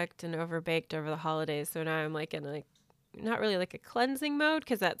overcooked and overbaked over the holidays, so now I'm like in like not really like a cleansing mode,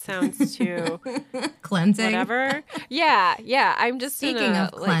 because that sounds too cleansing. Whatever. Yeah. I'm just speaking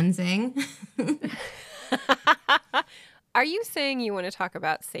of cleansing. Are you saying you want to talk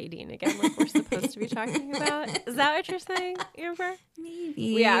about Sadine again, like we're supposed to be talking about? Is that what you're saying, Amber?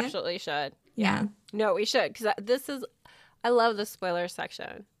 Maybe. We absolutely should. Yeah. No, we should, because I love the spoiler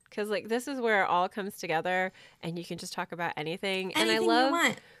section, because like this is where it all comes together, and you can just talk about anything. And I love, you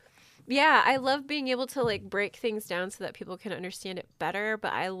want. Yeah, I love being able to like break things down so that people can understand it better.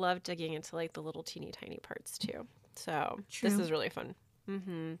 But I love digging into like the little teeny tiny parts too. So This is really fun.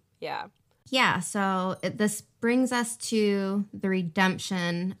 Yeah. Yeah, so this brings us to the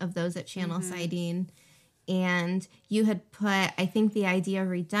redemption of those at Channel Sidene. And you had put, I think, the idea of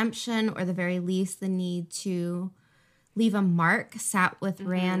redemption, or the very least the need to leave a mark, sat with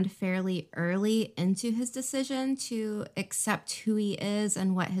Rand fairly early into his decision to accept who he is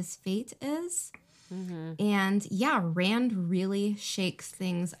and what his fate is. And yeah, Rand really shakes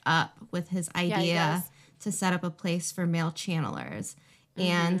things up with his idea to set up a place for male channelers.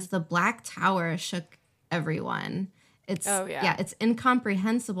 And the Black Tower shook everyone. It's it's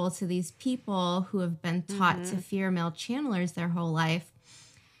incomprehensible to these people who have been taught to fear male channelers their whole life.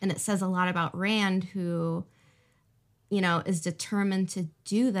 And it says a lot about Rand, who, you know, is determined to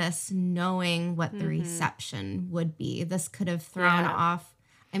do this knowing what the reception would be. This could have thrown off.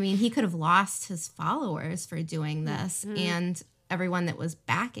 I mean, he could have lost his followers for doing this and everyone that was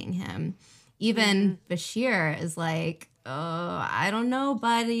backing him. Even Bashir is like, oh, I don't know,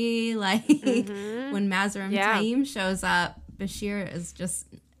 buddy. Like, when Mazrim Taim shows up, Bashir is just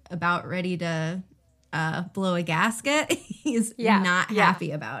about ready to blow a gasket. He's not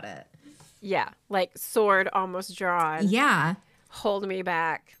happy about it. Yeah, like sword almost drawn. Yeah. Hold me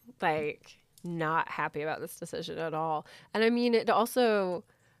back. Like, not happy about this decision at all. And I mean, it also,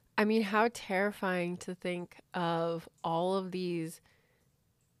 I mean, how terrifying to think of all of these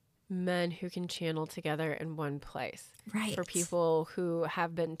men who can channel together in one place. Right. For people who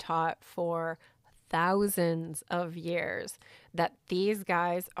have been taught for thousands of years that these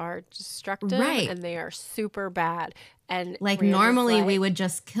guys are destructive and they are super bad. And like normally we would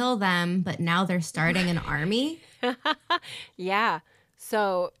just kill them, but now they're starting an army. Yeah.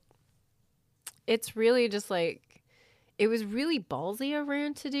 So it's really just like, it was really ballsy of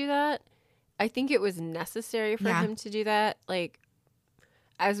Rand to do that. I think it was necessary for him to do that. Like,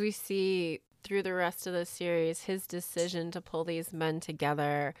 as we see through the rest of the series, his decision to pull these men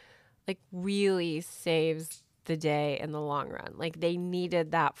together, like, really saves the day in the long run. Like, they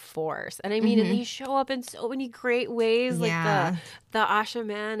needed that force. And I mean, and they show up in so many great ways. Like the Asha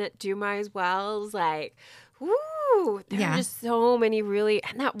men at Dumai's Wells, like, woo! There are just so many really,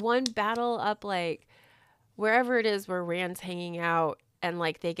 and that one battle up, like, wherever it is where Rand's hanging out, and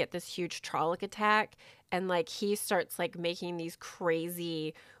like they get this huge Trolloc attack, and like he starts like making these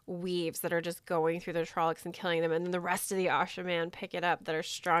crazy weaves that are just going through the Trollocs and killing them, and then the rest of the Ashaman pick it up that are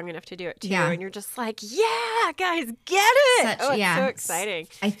strong enough to do it too, and you're just like, yeah, guys, get it. It's so exciting.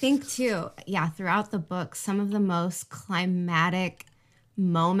 I think too, throughout the book, some of the most climatic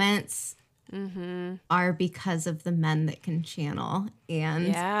moments are because of the men that can channel,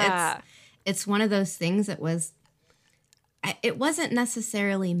 and it's one of those things that it wasn't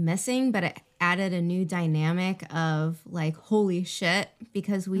necessarily missing, but it added a new dynamic of like, holy shit,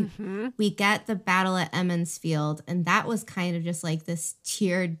 because we get the battle at Emmons Field, and that was kind of just like this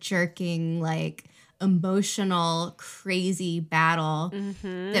tear-jerking, like emotional, crazy battle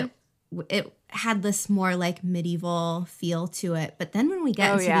that it had this more like medieval feel to it. But then when we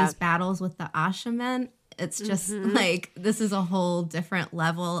get into these battles with the Asha men, it's just like, this is a whole different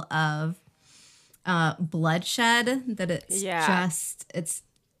level of bloodshed that it's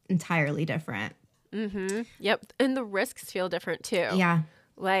entirely different. Yep. And the risks feel different too. Yeah.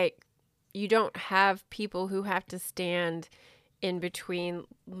 Like, you don't have people who have to stand in between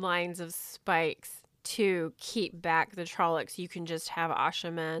lines of spikes to keep back the Trollocs. You can just have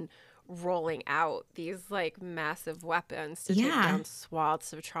Asha men rolling out these like massive weapons to take down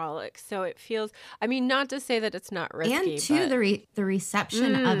swaths of Trollocs. So it feels, I mean, not to say that it's not risky, and too, the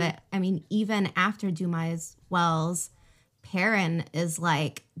reception of it. I mean, even after Dumai's Wells, Perrin is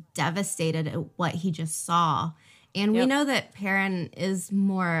like devastated at what he just saw, and we know that Perrin is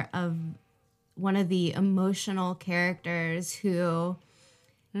more of one of the emotional characters who,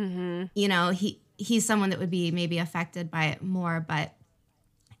 you know, he's someone that would be maybe affected by it more, but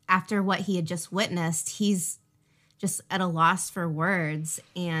after what he had just witnessed, he's just at a loss for words.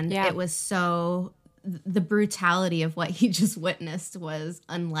 And it was so, the brutality of what he just witnessed was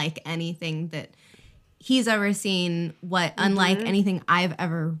unlike anything that he's ever seen, unlike anything I've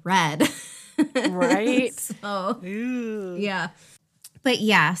ever read. Right. So, yeah. But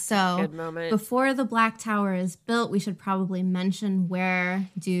so before the Black Tower is built, we should probably mention where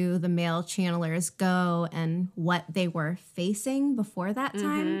do the male channelers go and what they were facing before that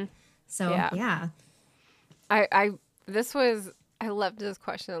time. So, I loved this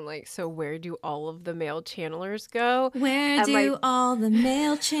question. I'm like, so where do all of the male channelers go? Where do all the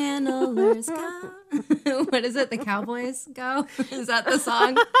male channelers go? What is it? The Cowboys go? Is that the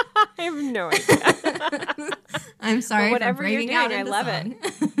song? I have no idea. I'm sorry for whatever breaking you're doing, out into I love song.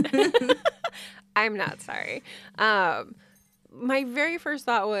 it. I'm not sorry. My very first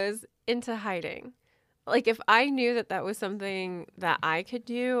thought was into hiding. Like, if I knew that was something that I could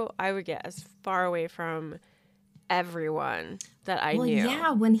do, I would get as far away from everyone that I knew.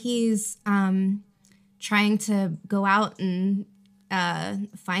 Yeah, when he's trying to go out and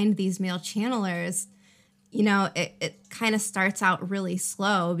find these male channelers, you know, it kind of starts out really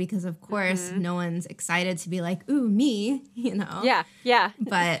slow because, of course, no one's excited to be like, ooh, me, you know? Yeah.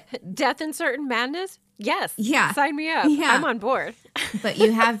 But death and certain madness? Yes. Yeah. Sign me up. Yeah. I'm on board. But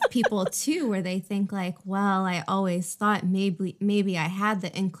you have people too where they think like, well, I always thought maybe I had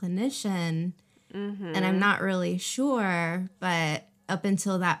the inclination and I'm not really sure. But up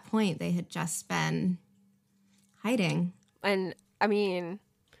until that point, they had just been hiding. And I mean,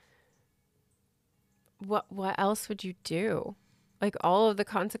 what else would you do? Like, all of the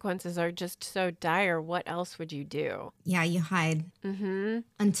consequences are just so dire. What else would you do? Yeah, you hide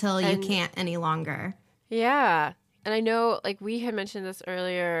until you can't any longer. Yeah. And I know, like, we had mentioned this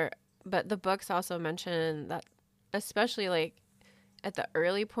earlier, but the books also mention that, especially, like, at the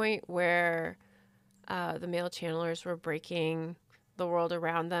early point where the male channelers were breaking the world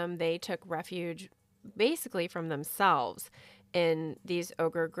around them, they took refuge basically from themselves in these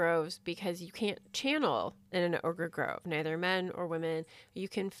ogre groves, because you can't channel in an ogre grove, neither men or women. You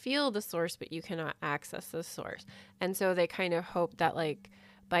can feel the source, but you cannot access the source. And so they kind of hoped that, like,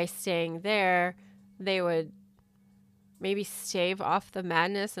 by staying there, they would maybe stave off the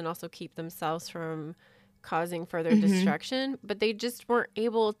madness and also keep themselves from causing further destruction. But they just weren't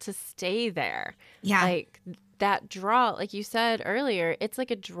able to stay there. Yeah. Like, that draw, like you said earlier, it's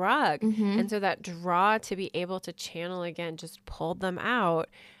like a drug. And so that draw to be able to channel again just pulled them out.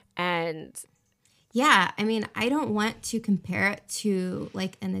 And yeah, I mean, I don't want to compare it to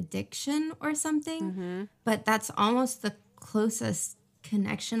like an addiction or something, but that's almost the closest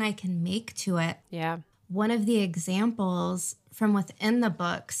connection I can make to it. yeah. One of the examples from within the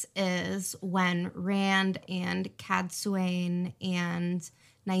books is when Rand and Cadsuane and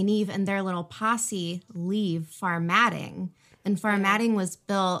Nynaeve and their little posse leave Farmatting. And Farmatting was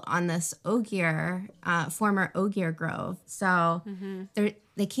built on this Ogier, former Ogier grove. So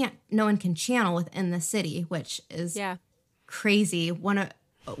they can't, no one can channel within the city, which is crazy. One of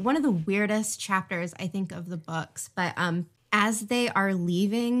the weirdest chapters, I think, of the books. But as they are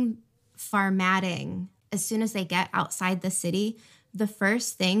leaving Farmatting, as soon as they get outside the city, the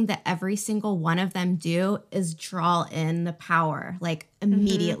first thing that every single one of them do is draw in the power, like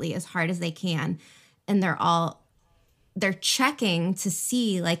immediately as hard as they can. And they're checking to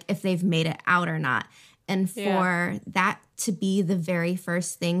see like if they've made it out or not. And for that to be the very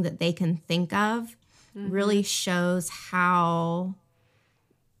first thing that they can think of really shows how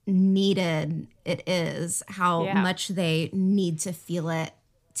needed it is, how much they need to feel it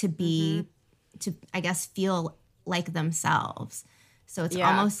to be, to, I guess, feel like themselves. So it's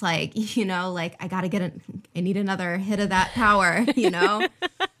almost like, you know, like I need another hit of that power, you know?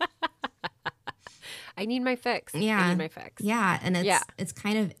 I need my fix. Yeah. I need my fix. Yeah. And it's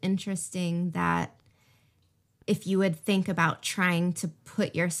kind of interesting that if you would think about trying to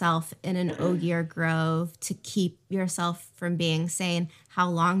put yourself in an Ogier grove to keep yourself from being sane, how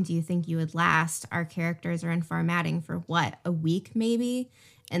long do you think you would last? Our characters are in Farmatting for what, a week maybe?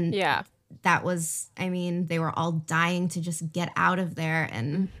 And that was, I mean, they were all dying to just get out of there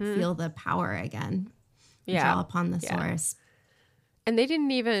and feel the power again. Draw upon the source. And they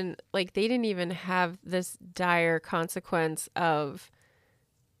didn't even have this dire consequence of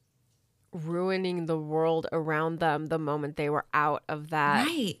ruining the world around them the moment they were out of that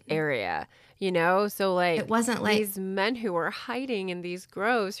area, you know? So like, it wasn't like these men who were hiding in these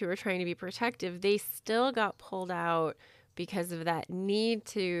groves who were trying to be protective, they still got pulled out because of that need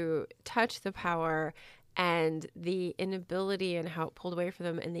to touch the power and the inability and how it pulled away from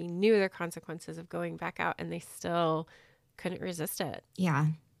them. And they knew their consequences of going back out, and they still couldn't resist it. Yeah.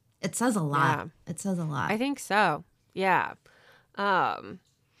 It says a lot. Yeah. It says a lot. I think so. Yeah. And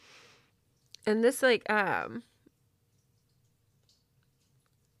this, like, the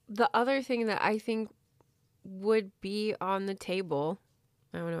other thing that I think would be on the table,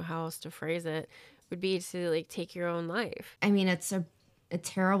 I don't know how else to phrase it, would be to like take your own life. I mean, it's a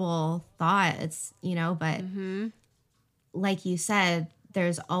terrible thought. It's, you know, but like you said,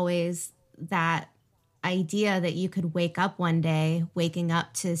 there's always that idea that you could wake up one day, waking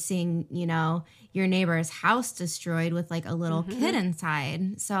up to seeing, you know, your neighbor's house destroyed with like a little kid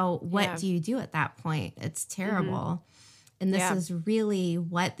inside. So what do you do at that point? It's terrible. And this is really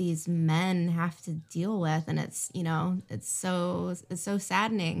what these men have to deal with. And it's, you know, it's so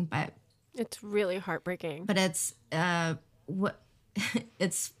saddening, but it's really heartbreaking. But it's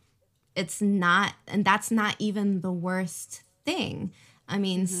it's not, and that's not even the worst thing. I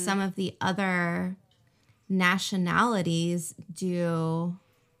mean, some of the other nationalities do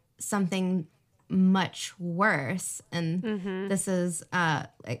something much worse, and this is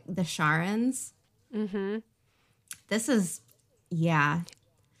like the Sharans. This is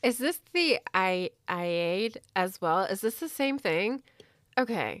Is this the Aeid as well? Is this the same thing?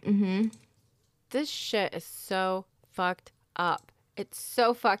 Okay. This shit is so fucked up. It's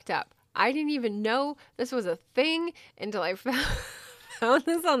so fucked up. I didn't even know this was a thing until I found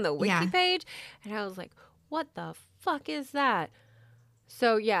this on the wiki page. And I was like, what the fuck is that?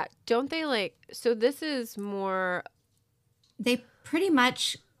 So, yeah, don't they like... So this is more... They pretty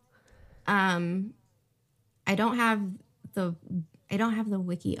much... I don't have the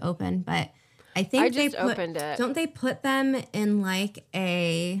wiki open, but I think opened it. Don't they put them in like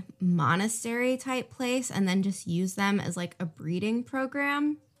a monastery type place and then just use them as like a breeding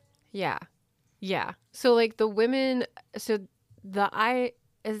program? Yeah. Yeah. So like the women, so I'm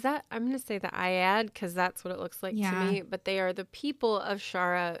going to say the Iad because that's what it looks like to me, but they are the people of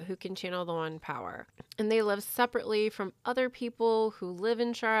Shara who can channel the one power. And they live separately from other people who live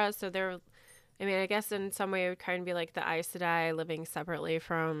in Shara. So they're, I mean, I guess in some way it would kind of be like the Aes Sedai living separately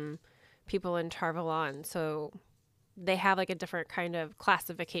from people in Tar Valon. So they have like a different kind of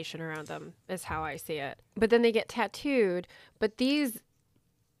classification around them is how I see it. But then they get tattooed. But these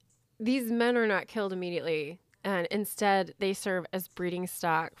men are not killed immediately. And instead, they serve as breeding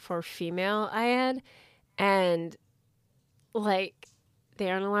stock for female Iad. And, like, they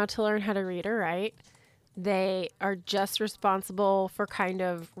aren't allowed to learn how to read or write. They are just responsible for kind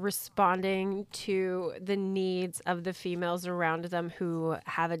of responding to the needs of the females around them who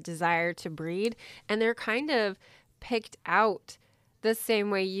have a desire to breed. And they're kind of picked out the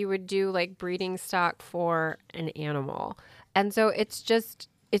same way you would do, like, breeding stock for an animal. And so it's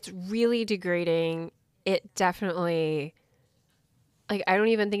really degrading. It definitely, like, I don't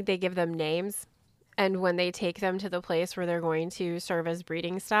even think they give them names. And when they take them to the place where they're going to serve as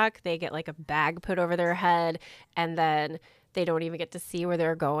breeding stock, they get like a bag put over their head and then they don't even get to see where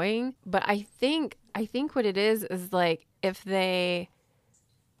they're going. But I think what it is like if they,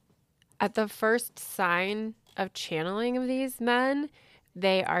 at the first sign of channeling of these men,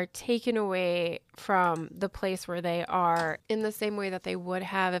 they are taken away from the place where they are in the same way that they would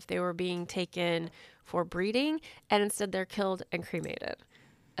have if they were being taken for breeding, and instead they're killed and cremated.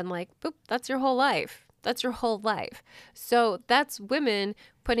 And like, boop, that's your whole life. That's your whole life. So that's women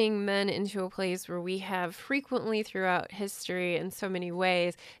putting men into a place where we have frequently throughout history in so many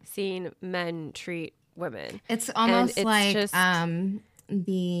ways seen men treat women. It's almost like just,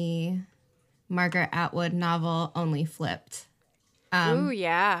 the Margaret Atwood novel, only flipped. Ooh,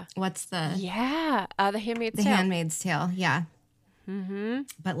 yeah. What's the... Yeah, The Handmaid's Tale. The Handmaid's Tale, yeah. Mm-hmm.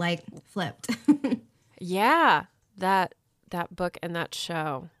 But like flipped. Yeah, that book and that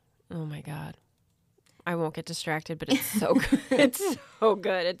show. Oh my God. I won't get distracted, but it's so good. It's so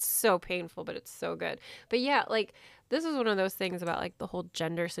good. It's so painful, but it's so good. But yeah, like this is one of those things about like the whole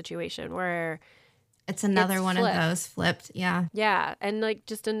gender situation where it's another one flipped. Of those flipped. Yeah. Yeah. And like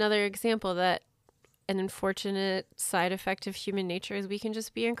just another example that an unfortunate side effect of human nature is we can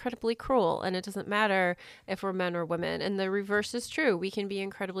just be incredibly cruel, and it doesn't matter if we're men or women. And the reverse is true. We can be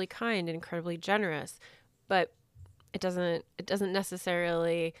incredibly kind and incredibly generous, but it doesn't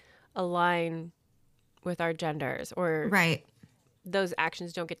necessarily align with our genders, or right. Those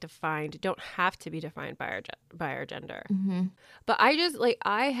actions don't have to be defined by our gender. Mm-hmm. But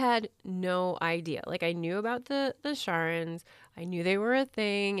I had no idea. Like I knew about the Sharans. I knew they were a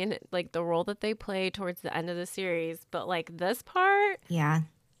thing and like the role that they play towards the end of the series. But like this part, yeah,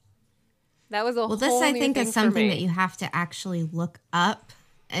 that was a whole this I new think thing is something that you have to actually look up.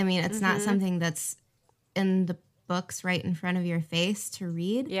 I mean, it's not something that's in the books right in front of your face to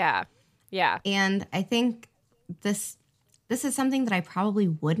read. Yeah. Yeah. And I think this is something that I probably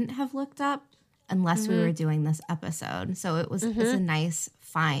wouldn't have looked up unless we were doing this episode. So it's a nice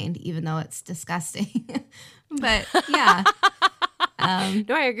find, even though it's disgusting. But yeah.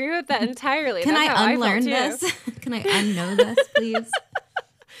 No, I agree with that entirely. Can I unlearn this? Can I unknow this, please?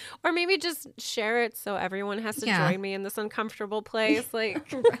 Or maybe just share it so everyone has to join me in this uncomfortable place.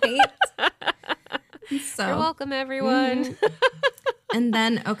 Like, right? So, you're welcome, everyone. And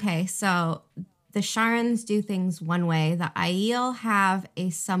then, okay, so the Sharans do things one way. The Aiel have a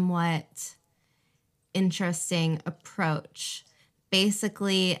somewhat interesting approach.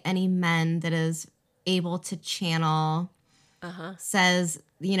 Basically, any men that is able to channel says,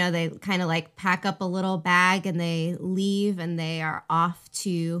 they kind of like pack up a little bag and they leave and they are off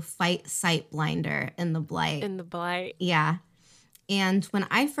to fight Sightblinder in the Blight. In the Blight. Yeah. And when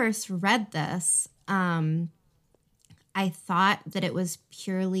I first read this, I thought that it was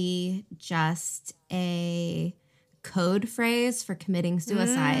purely just a code phrase for committing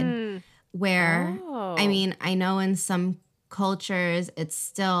suicide. Where, I mean, I know in some cultures it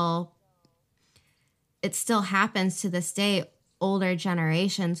still happens to this day, older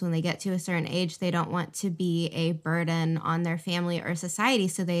generations, when they get to a certain age, they don't want to be a burden on their family or society.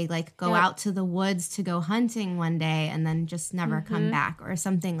 So they like go out to the woods to go hunting one day and then just never come back or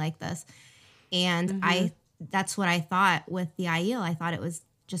something like this. And that's what I thought with the Aiel. I thought it was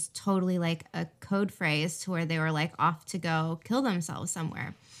just totally like a code phrase to where they were like off to go kill themselves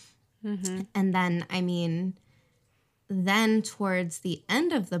somewhere. And then, I mean, then towards the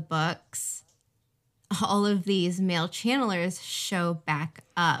end of the books, all of these male channelers show back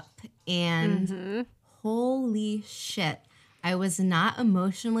up, and holy shit, I was not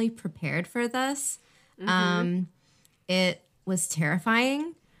emotionally prepared for this. It was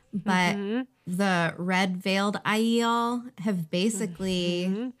terrifying, but the red veiled Aiel have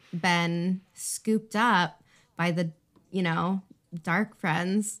basically been scooped up by the, you know, dark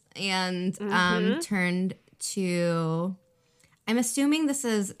friends and turned to, I'm assuming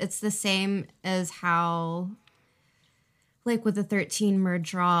it's the same as how, like with the 13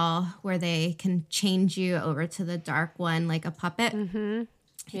 Murdral, where they can change you over to the dark one like a puppet.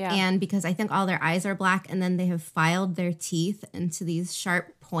 Yeah. And because I think all their eyes are black, and then they have filed their teeth into these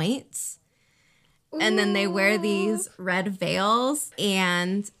sharp points. And then they wear these red veils,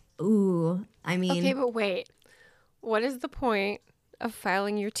 and I mean. Okay, but wait. What is the point of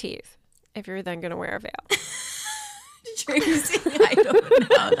filing your teeth if you're then going to wear a veil? Tracy, I don't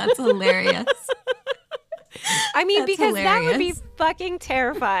know. That's hilarious. I mean, that's because hilarious. That would be fucking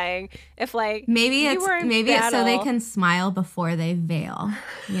terrifying if, like, maybe it's so they can smile before they veil,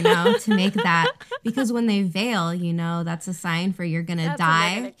 you know, to make that, because when they veil, you know, that's a sign for you're gonna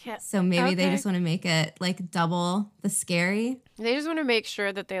die. So maybe they just want to make it like double the scary. They just want to make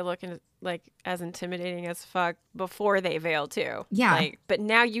sure that they look like as intimidating as fuck before they veil too. Yeah. Like, but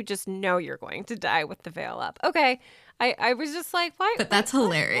now you just know you're going to die with the veil up. Okay. I was just like, why? But that's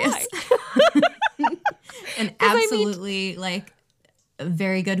hilarious. And absolutely, like, a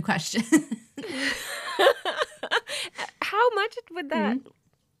very good question. How much would that,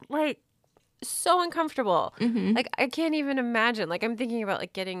 like, so uncomfortable. Like, I can't even imagine. Like, I'm thinking about,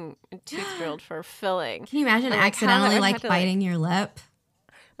 like, getting a tooth drilled for filling. Can you imagine accidentally, like, biting your lip?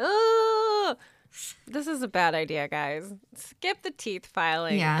 Oh, this is a bad idea, guys. Skip the teeth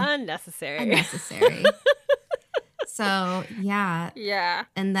filing. Yeah. Unnecessary. So, yeah. Yeah.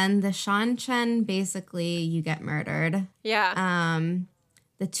 And then the Seanchan, basically, you get murdered. Yeah.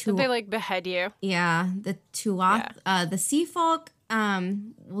 They, like, behead you. Yeah. The Tuatha, the Sea Folk,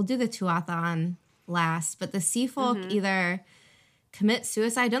 we'll do the Tuatha on last, but the Sea Folk either commit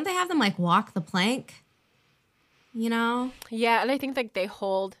suicide. Don't they have them, like, walk the plank? You know? Yeah, and I think, like, they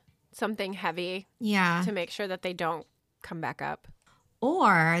hold something heavy. Yeah. To make sure that they don't come back up.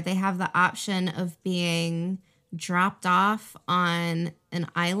 Or they have the option of being dropped off on an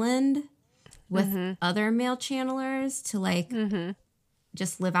island with other male channelers to, like,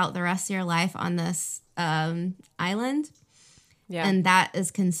 just live out the rest of your life on this island. Yeah. And that is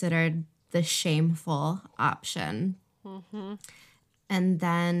considered the shameful option. And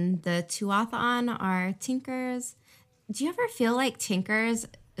then the Tuatha are Tinkers. Do you ever feel like Tinkers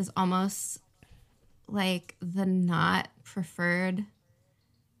is almost like the not preferred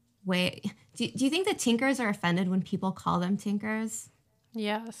way? Do you think that Tinkers are offended when people call them Tinkers?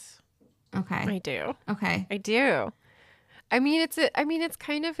 Yes. Okay. I do. Okay. I do. I mean, it's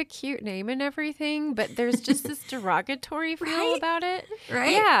kind of a cute name and everything, but there's just this derogatory feel about it.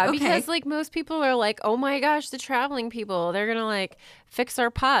 Right? Yeah, okay. Because, like, most people are like, oh my gosh, the traveling people, they're going to, like, fix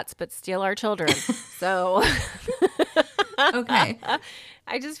our pots but steal our children. So. Okay.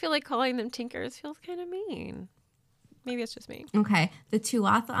 I just feel like calling them Tinkers feels kind of mean. Maybe it's just me. Okay. The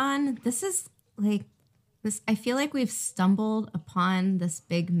Tuatha, this is, like, this. I feel like we've stumbled upon this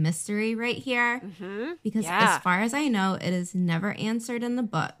big mystery right here. Because as far as I know, it is never answered in the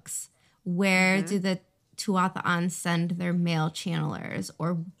books. Where do the Tuatha send their male channelers,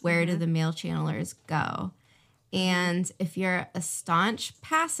 or where do the male channelers go? And if you're a staunch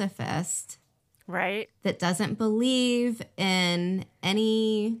pacifist, right, that doesn't believe in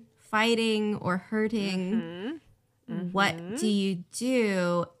any fighting or hurting, what do you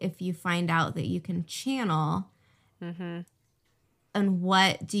do if you find out that you can channel? And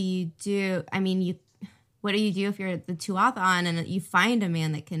what do you do? I mean, what do you do if you're the Tuatha and you find a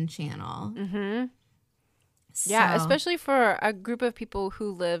man that can channel? Yeah, especially for a group of people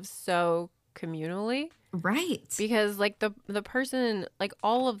who live so communally. Right. Because, like, the person, like,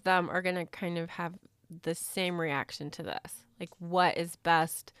 all of them are going to kind of have the same reaction to this. Like, what is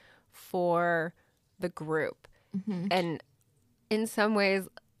best for the group? And in some ways,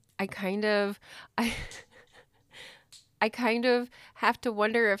 I kind of have to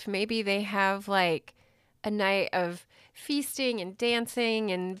wonder if maybe they have, like, a night of feasting and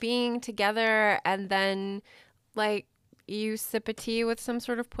dancing and being together, and then like you sip a tea with some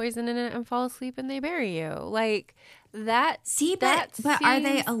sort of poison in it and fall asleep and they bury you. Like that. See, but are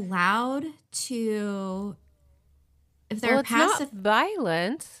they allowed to, if they're it's passive? Not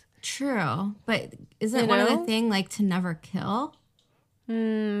violence. True. But isn't one of the thing like to never kill?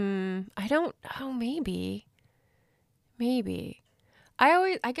 I don't, oh, maybe.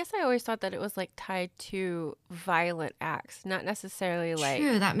 I guess I always thought that it was like tied to violent acts, not necessarily like.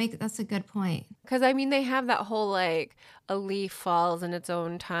 True, that's a good point. Because I mean, they have that whole like a leaf falls in its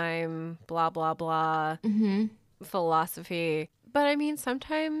own time, blah blah blah, philosophy. But I mean,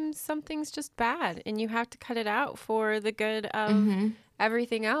 sometimes something's just bad, and you have to cut it out for the good of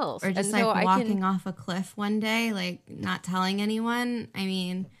everything else. Or just and like walking off a cliff one day, like not telling anyone. I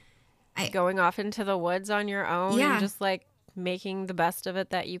mean, going off into the woods on your own, and just like making the best of it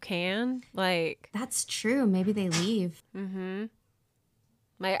that you can. Like, that's true. Maybe they leave.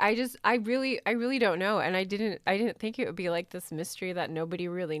 Like I really don't know, and I didn't think it would be like this mystery that nobody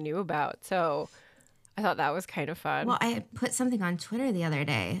really knew about. So I thought that was kind of fun. Well, I had put something on Twitter the other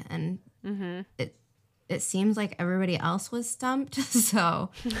day, and it seems like everybody else was stumped. So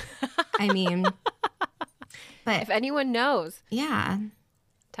I mean, but if anyone knows,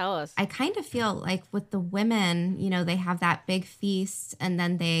 tell us. I kind of feel like with the women, you know, they have that big feast, and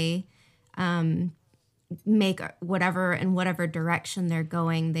then they make whatever direction they're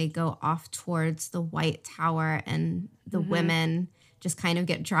going, they go off towards the White Tower, and the women just kind of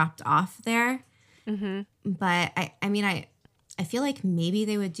get dropped off there. But I mean, I feel like maybe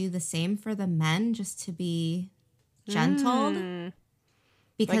they would do the same for the men, just to be gentled.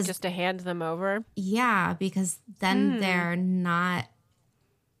 Because like just to hand them over? Yeah, because then they're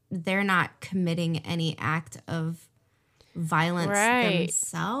not committing any act of violence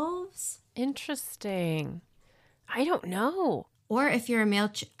themselves. Interesting. I don't know. Or if you're a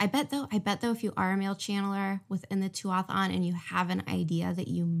male, I bet though, if you are a male channeler within the Tuathon and you have an idea that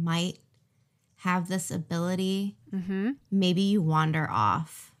you might have this ability, maybe you wander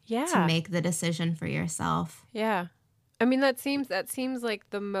off to make the decision for yourself. Yeah. I mean, that seems like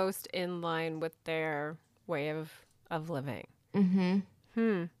the most in line with their way of living.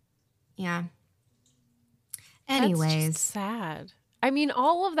 Yeah. Anyways. That's just sad. I mean,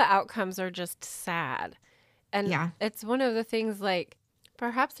 all of the outcomes are just sad. And it's one of the things, like,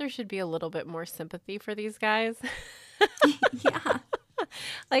 perhaps there should be a little bit more sympathy for these guys. Yeah.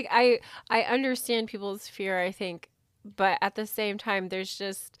 Like, I understand people's fear, I think, but at the same time, there's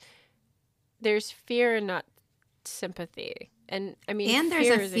fear and not sympathy. And I mean, and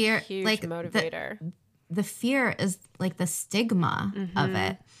fear there's is a huge like motivator. The fear is like the stigma of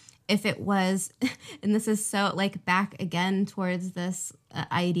it. If it was, and this is so like back again towards this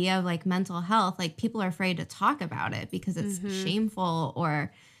idea of like mental health, like people are afraid to talk about it because it's shameful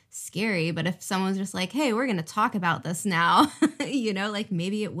or scary. But if someone's just like, hey, we're going to talk about this now, you know, like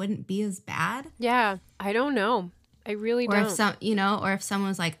maybe it wouldn't be as bad. Yeah. I don't know. I really don't. Or if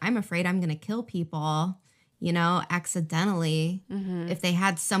someone's like, I'm afraid I'm going to kill people, you know, accidentally, if they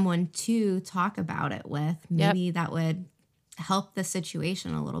had someone to talk about it with, maybe that would help the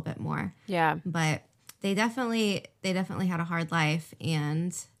situation a little bit more. Yeah. But they definitely had a hard life,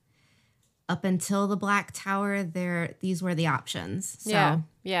 and up until the Black Tower, these were the options. So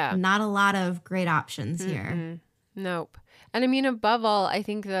not a lot of great options here. Nope. And I mean, above all, I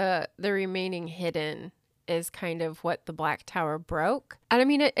think the remaining hidden is kind of what the Black Tower broke. And I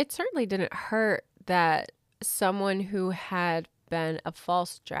mean, it certainly didn't hurt that someone who had been a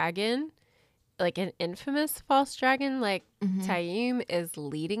false dragon, like an infamous false dragon, like Taim, is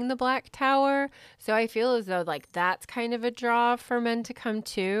leading the Black Tower. So I feel as though like that's kind of a draw for men to come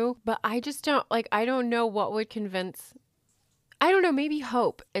too. But I just don't I don't know what would convince. I don't know, maybe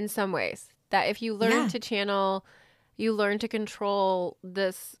hope in some ways that if you learn to channel, you learn to control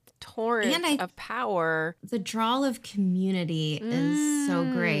this torrent of power. The draw of community is so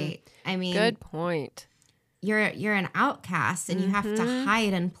great. I mean, good point. You're an outcast, and you have to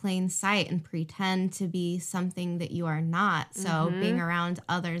hide in plain sight and pretend to be something that you are not. So being around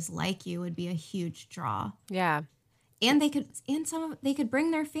others like you would be a huge draw. Yeah. And they could bring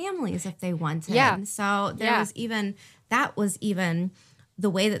their families if they wanted. Yeah. So that was even the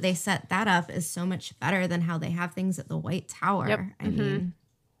way that they set that up is so much better than how they have things at the White Tower. Yep. I mean,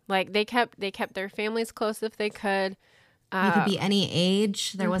 like they kept their families close if they could. You could be any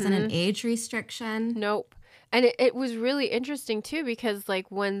age. There wasn't an age restriction. Nope. And it was really interesting too, because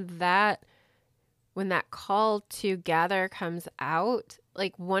like when that call to gather comes out,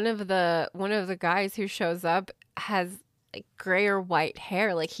 like one of the guys who shows up has like gray or white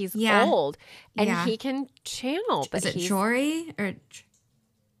hair. Like he's old and he can channel. But is it Jory or?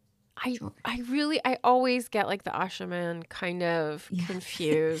 I always get like the Ashaman kind of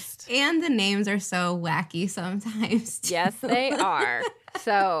confused. And the names are so wacky sometimes, too. Yes, they are.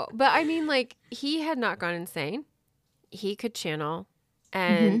 So, but I mean, like, he had not gone insane. He could channel,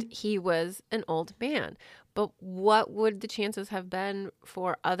 and he was an old man. But what would the chances have been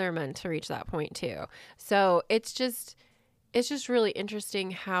for other men to reach that point, too? So it's just really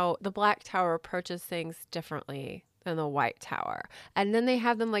interesting how the Black Tower approaches things differently than the White Tower. And then they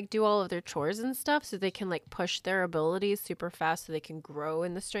have them like do all of their chores and stuff so they can like push their abilities super fast so they can grow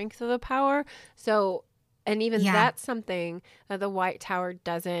in the strength of the power. So, and even that's something that the White Tower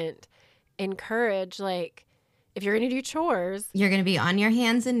doesn't encourage. Like, if you're going to do chores, you're going to be on your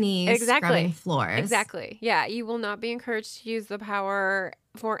hands and knees scrubbing floors. Exactly. Yeah. You will not be encouraged to use the power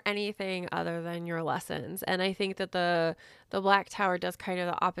for anything other than your lessons. And I think that the Black Tower does kind of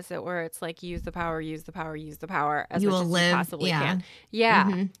the opposite, where it's like use the power as much as you possibly can.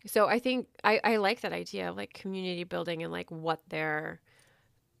 Yeah. So I think I like that idea of like community building and like what they're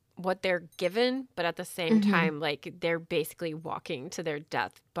given, but at the same time, like they're basically walking to their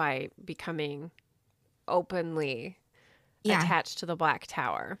death by becoming openly attached to the Black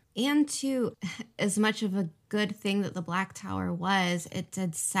Tower. And to as much of a good thing that the Black Tower was, it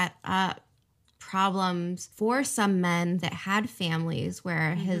did set up problems for some men that had families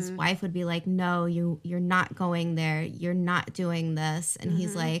where his wife would be like, no, you're not going there, you're not doing this, and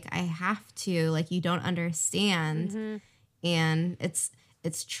he's like, I have to, like, you don't understand. And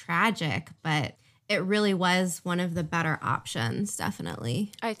it's tragic, but it really was one of the better options,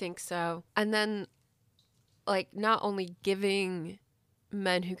 definitely. I think so. And then like not only giving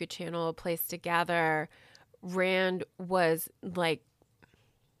men who could channel a place to gather, Rand was like,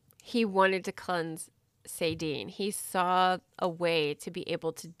 he wanted to cleanse Saidin. He saw a way to be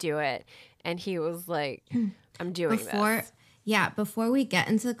able to do it, and he was like, I'm doing this. Yeah, before we get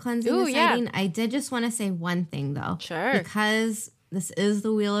into the cleansing of Saidin, I did just want to say one thing, though. Sure. Because this is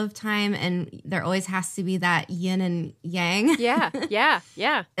the Wheel of Time, and there always has to be that yin and yang. Yeah.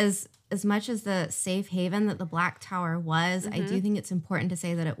 As much as the safe haven that the Black Tower was, I do think it's important to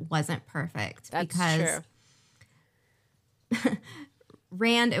say that it wasn't perfect. That's because true.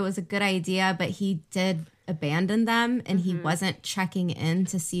 Rand, it was a good idea, but he did abandon them, and he wasn't checking in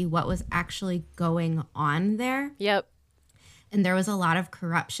to see what was actually going on there. Yep. And there was a lot of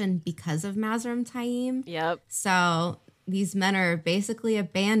corruption because of Mazrim Taim. Yep. So these men are basically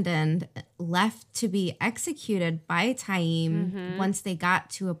abandoned, left to be executed by Taim once they got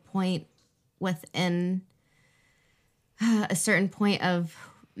to a point within a certain point of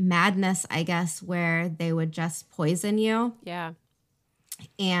madness, I guess, where they would just poison you. Yeah.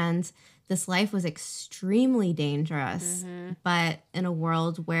 And this life was extremely dangerous, but in a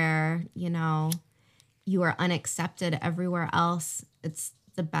world where, you know, you are unaccepted everywhere else, it's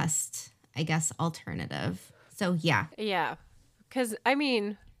the best, I guess, alternative. So yeah. Yeah. Because I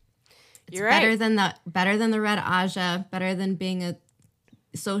mean, you're better right. Better than the Red Aja, better than being a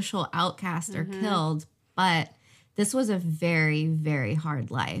social outcast or killed. But this was a very, very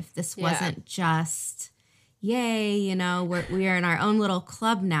hard life. This wasn't just, yay, you know, we are in our own little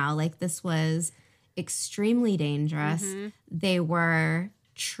club now. Like, this was extremely dangerous. They were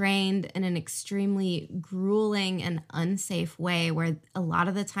trained in an extremely grueling and unsafe way where a lot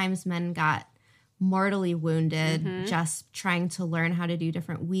of the times men got mortally wounded just trying to learn how to do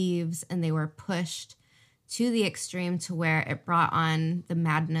different weaves, and they were pushed to the extreme to where it brought on the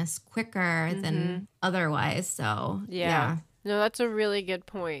madness quicker than otherwise. So yeah. No, that's a really good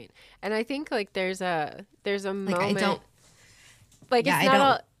point. And I think like there's a moment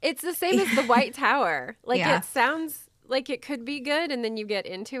it's the same as the White Tower. Like it sounds like it could be good, and then you get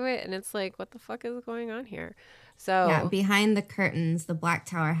into it and it's like, what the fuck is going on here? So yeah, behind the curtains, the Black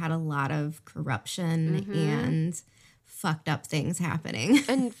Tower had a lot of corruption and fucked up things happening.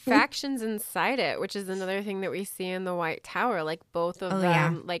 And factions inside it, which is another thing that we see in the White Tower. Like both of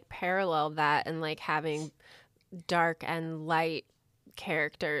them like parallel that, and like having dark and light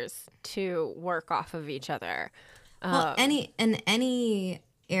characters to work off of each other. Well, in any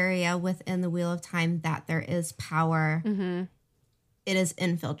area within the Wheel of Time that there is power, it is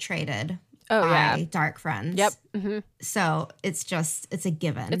infiltrated by dark friends. Yep. So it's a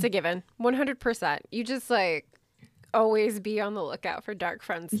given. It's a given. 100%. You just like always be on the lookout for dark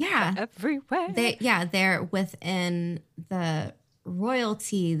friends. Yeah. Everywhere. They're within the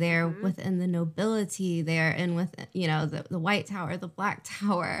royalty, they're within the nobility, they're in with, you know, the White Tower, the Black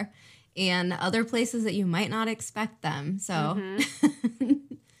Tower, and other places that you might not expect them. So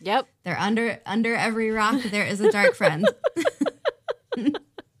Yep. They're under every rock. There is a dark friend.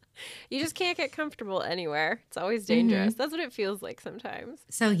 You just can't get comfortable anywhere. It's always dangerous. That's what it feels like sometimes.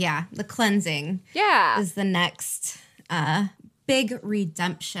 So yeah, the cleansing is the next big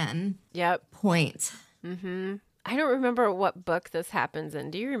redemption point. Mm-hmm. I don't remember what book this happens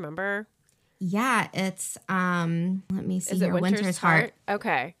in. Do you remember? Yeah, it's let me see here. Winter's Heart?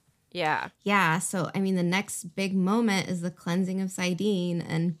 Okay. Yeah. Yeah, so I mean the next big moment is the cleansing of Saidin,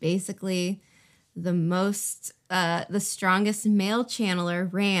 and basically the strongest male channeler,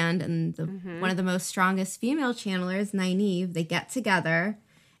 Rand, and one of the most strongest female channelers, Nynaeve, they get together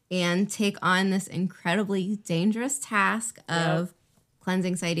and take on this incredibly dangerous task of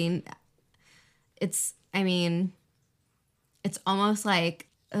cleansing Saidin. It's almost like,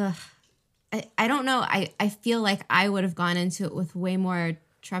 I don't know. I feel like I would have gone into it with way more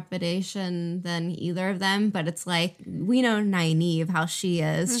trepidation than either of them, but it's like, we know Nynaeve, how she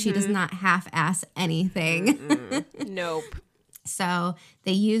is. She does not half-ass anything. Nope. So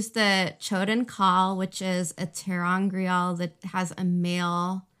they use the Choden Call, which is a ter'angreal that has a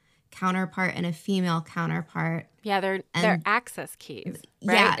male counterpart and a female counterpart. Yeah, they're access keys,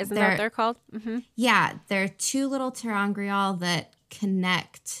 right? Yeah, Isn't that what they're called? Mm-hmm. Yeah, they're two little ter'angreal that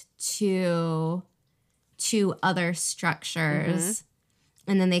connect to other structures.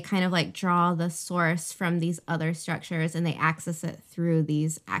 And then they kind of like draw the source from these other structures and they access it through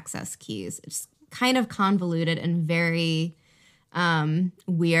these access keys. It's kind of convoluted and very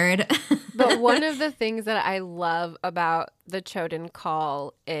weird. But one of the things that I love about the Choden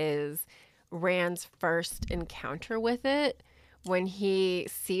Call is Rand's first encounter with it. When he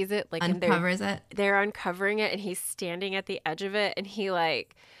sees it, like uncovers it. They're uncovering it and he's standing at the edge of it and he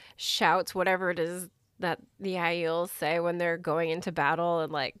like shouts whatever it is that the Aiels say when they're going into battle,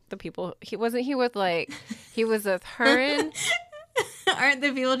 and like the people, he was with Hurin. Aren't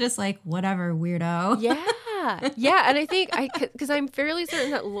the people just like, whatever, weirdo? Yeah. And I think because I'm fairly certain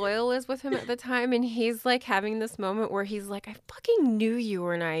that Loial is with him at the time, and he's like having this moment where he's like, I fucking knew you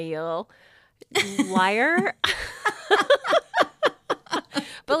were an Aiel, liar.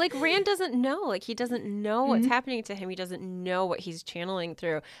 But like Rand doesn't know, like he doesn't know what's happening to him. He doesn't know what he's channeling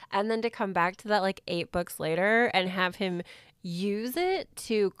through. And then to come back to that like 8 books later and have him use it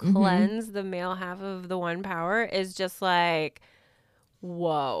to cleanse the male half of the one power is just like,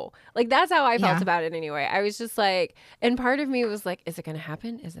 whoa. Like that's how I felt about it anyway. I was just like, and part of me was like, is it going to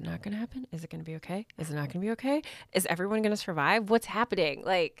happen? Is it not going to happen? Is it going to be okay? Is it not going to be okay? Is everyone going to survive? What's happening?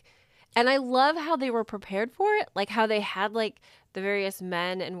 Like, and I love how they were prepared for it. Like how they had like the various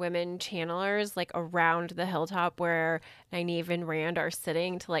men and women channelers like around the hilltop where Nynaeve and Rand are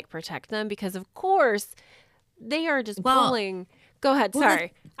sitting to like protect them, because of course they are just pulling. Go ahead.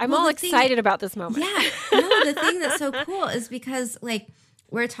 Sorry. I'm all excited about this moment. Yeah. No, the thing that's so cool is because like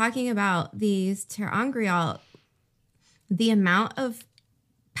we're talking about these ter'angreal, the amount of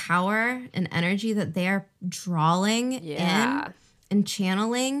power and energy that they are drawing in and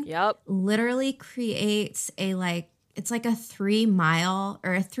channeling literally creates a like, it's like a 3 mile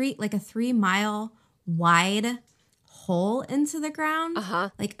or a 3 mile wide hole into the ground,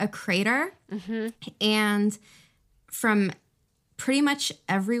 like a crater. And from pretty much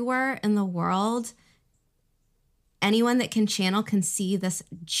everywhere in the world, anyone that can channel can see this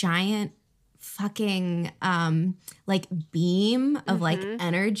giant fucking like beam of like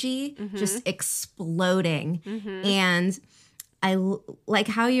energy just exploding. And I like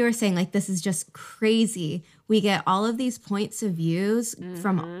how you were saying, like, this is just crazy. We get all of these points of views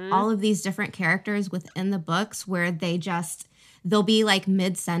from all of these different characters within the books where they'll be like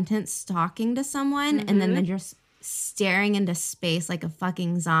mid-sentence talking to someone and then they're just staring into space like a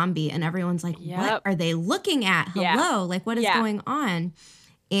fucking zombie. And everyone's like, what are they looking at? Hello? Like, what is going on?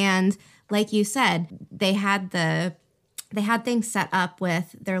 And like you said, they had things set up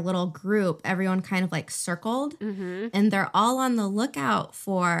with their little group, everyone kind of like circled, and they're all on the lookout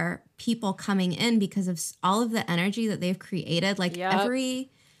for people coming in because of all of the energy that they've created. Like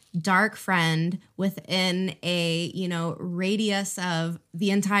every dark friend within a, radius of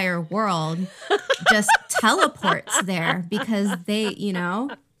the entire world just teleports there because they,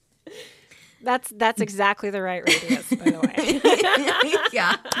 That's exactly the right radius, by the way.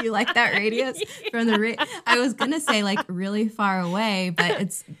 Yeah, you like that radius from the I was gonna say like really far away, but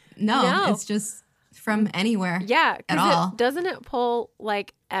it's it's just from anywhere. Yeah, at all. Doesn't it pull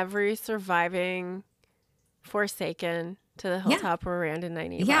like every surviving Forsaken to the hilltop where Rand and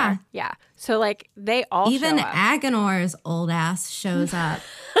Nynaeve are? Yeah. So like they all even show up. Agonor's old ass shows up.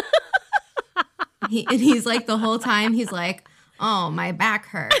 He's like the whole time he's like, oh, my back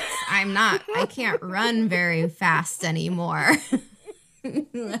hurts. I can't run very fast anymore.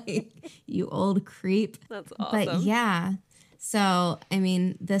 Like, you old creep. That's awesome. But yeah, so, I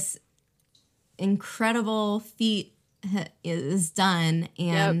mean, this incredible feat is done.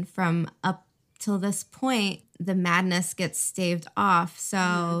 And from up till this point, the madness gets staved off.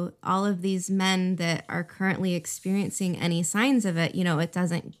 So all of these men that are currently experiencing any signs of it, it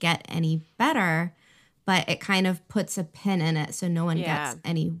doesn't get any better, but it kind of puts a pin in it so no one gets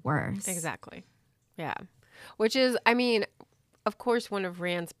any worse. Exactly. Yeah. Which is, I mean, of course, one of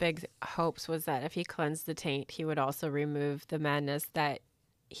Rand's big hopes was that if he cleansed the taint, he would also remove the madness that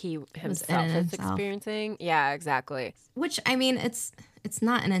he himself is experiencing. Yeah, exactly. Which, I mean, it's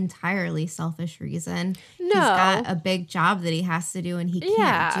not an entirely selfish reason. No. He's got a big job that he has to do, and he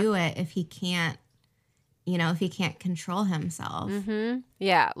can't do it if he can't, if he can't control himself. Mm-hmm.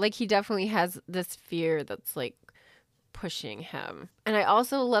 Yeah, like he definitely has this fear that's like pushing him. And I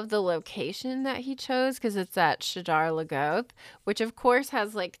also love the location that he chose because it's at Shadar Logoth, which of course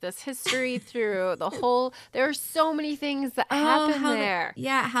has like this history through the whole. There are so many things that happen there.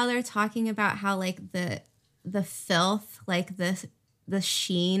 How they're talking about how like the filth, like the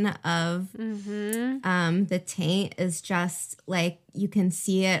sheen of the taint is just like you can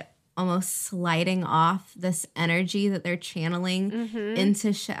see it almost sliding off this energy that they're channeling into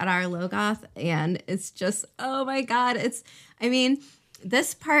Shadar Logoth. And it's just, oh my God.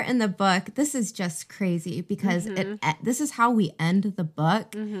 This part in the book, this is just crazy because this is how we end the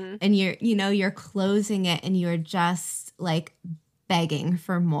book. And you're closing it and you're just like begging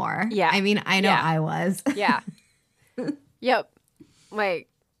for more. Yeah. I mean, I know I was. Yeah. Yep. Like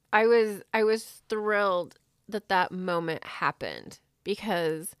I was thrilled that moment happened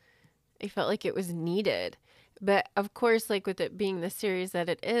because I felt like it was needed. But of course, like with it being the series that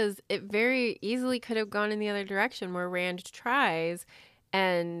it is, it very easily could have gone in the other direction where Rand tries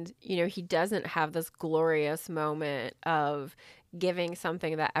and, he doesn't have this glorious moment of giving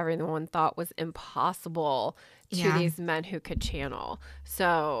something that everyone thought was impossible to these men who could channel.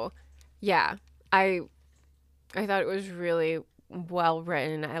 So, yeah, I thought it was really well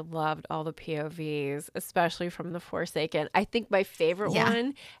written. I loved all the POVs, especially from the Forsaken. I think my favorite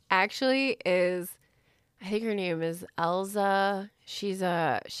one actually is, I think her name is Elza. She's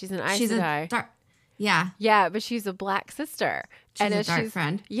an Aes Sedai. Yeah, but she's a black sister. She's a dark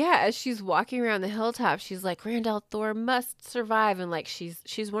friend. Yeah, as she's walking around the hilltop, she's like, Rand al'Thor must survive. And like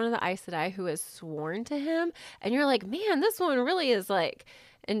she's one of the Aes Sedai who has sworn to him. And you're like, man, this one really is like,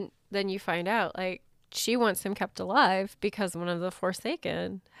 and then you find out like she wants him kept alive because one of the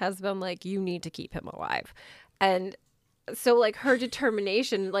Forsaken has been like, you need to keep him alive. And so like her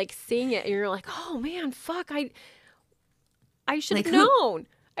determination, like seeing it and you're like, oh man, fuck, I should have known.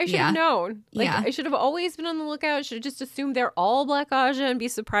 I should have known. Like I should have always been on the lookout. I should have just assumed they're all Black Aja and be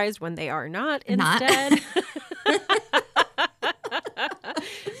surprised when they are not instead.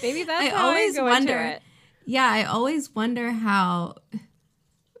 Maybe that's how I go into it. Yeah, I always wonder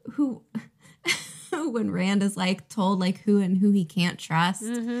who when Rand is like told like who and who he can't trust.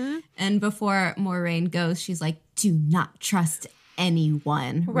 And before Moiraine goes, she's like, do not trust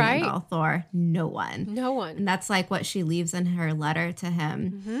anyone, right? Rand al'Thor, no one. And that's like what she leaves in her letter to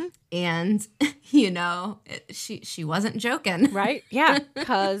him. And she wasn't joking, right? Yeah,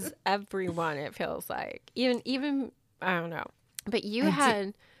 because everyone, it feels like even I don't know, but you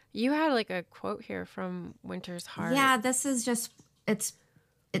had like a quote here from Winter's Heart. Yeah, this is just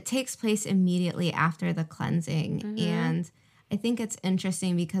it takes place immediately after the cleansing. And I think it's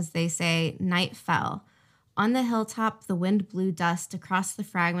interesting because they say, night fell. On the hilltop, the wind blew dust across the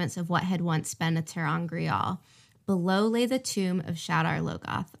fragments of what had once been a ter'angreal. Below lay the tomb of Shadar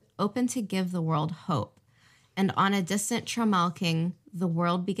Logoth, open to give the world hope. And on a distant Tremalking, the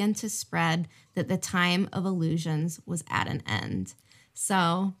world began to spread that the time of illusions was at an end.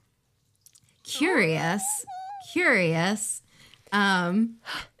 So, curious. And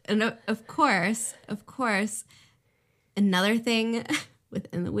of course, another thing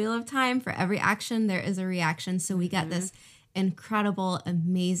within the Wheel of Time, for every action, there is a reaction. So we get this incredible,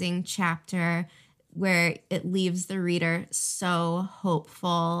 amazing chapter where it leaves the reader so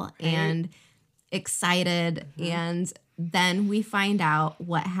hopeful and excited. And then we find out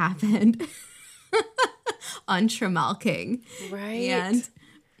what happened on Tremalking. Right. And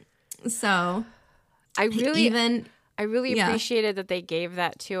so I really appreciated that they gave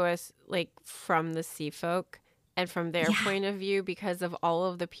that to us, like from the Sea Folk and from their point of view, because of all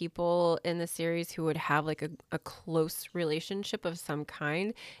of the people in the series who would have like a close relationship of some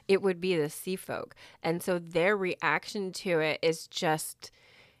kind, it would be the Sea Folk. And so their reaction to it is just,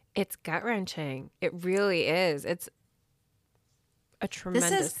 it's gut-wrenching. It really is. It's a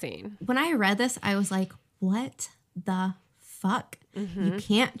tremendous scene. When I read this, I was like, what the fuck? You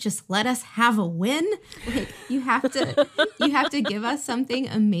can't just let us have a win. Like, you have to give us something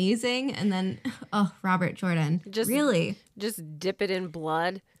amazing. And then, oh, Robert Jordan, really? Just dip it in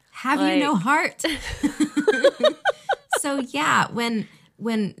blood. Have you no heart? So yeah, when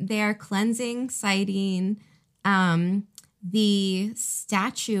they are cleansing saidin, the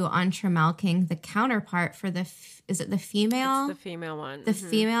statue on Tremalking, the counterpart for is it the female? It's the female one. The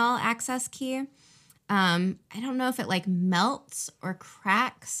female access key. I don't know if it like melts or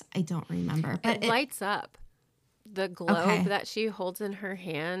cracks. I don't remember. But it lights up. The globe that she holds in her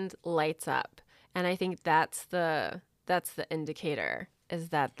hand lights up. And I think that's the indicator, is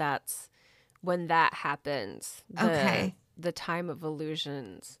that's when that happens. The time of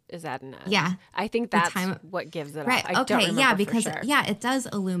illusions is at an end. Yeah. I think that's what gives it right. up. I don't remember because for sure. It does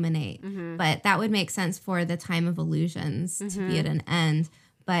illuminate. But that would make sense for the time of illusions to be at an end.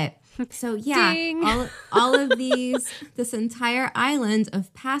 But so all of this entire island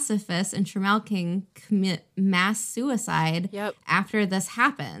of pacifists in Tremalking commit mass suicide after this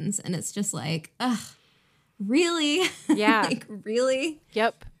happens, and it's just like, ugh, really? Yeah, like, really?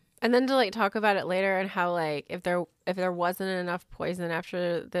 Yep. And then to like talk about it later and how like if there wasn't enough poison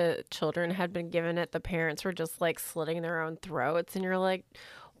after the children had been given it, the parents were just like slitting their own throats, and you're like,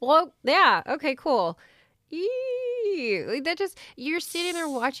 well, yeah, okay, cool. Like that just, you're sitting there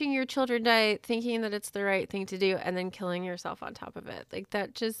watching your children die thinking that it's the right thing to do and then killing yourself on top of it. Like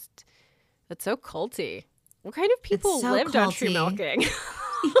that's so culty. What kind of people lived on Tremalking?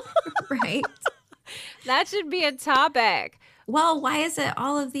 Right. That should be a topic. Well, why is it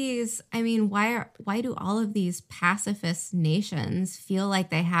all of these, I mean, why do all of these pacifist nations feel like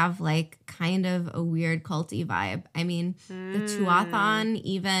they have like kind of a weird culty vibe? I mean, the Tuathan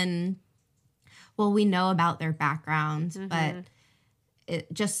even, well, we know about their background, but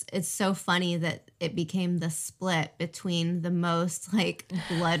it's so funny that it became the split between the most like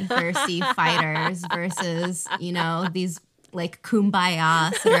bloodthirsty fighters versus, you know, these like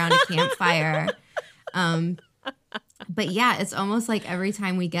kumbaya sit around a campfire. But yeah, it's almost like every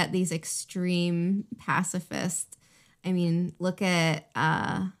time we get these extreme pacifists, I mean, look at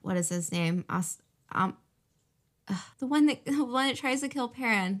what is his name? The one that tries to kill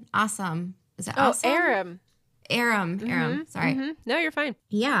Perrin. Awesome. Is it awesome? Aram. Aram. Sorry. Mm-hmm. No, you're fine.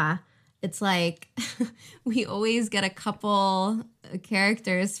 Yeah. It's like we always get a couple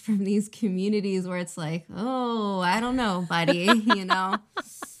characters from these communities where it's like, oh, I don't know, buddy, you know?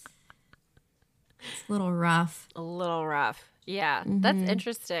 It's a little rough. Yeah, that's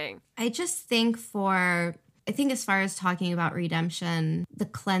interesting. I just think as far as talking about redemption, the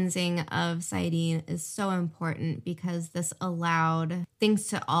cleansing of saidin is so important because this allowed things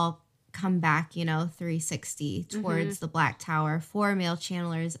to all come back, 360 towards the Black Tower for male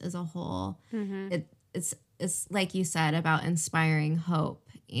channelers as a whole. It's like you said about inspiring hope,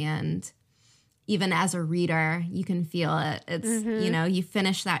 and even as a reader, you can feel it. It's you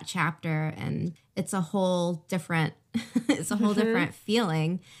finish that chapter and it's a whole different different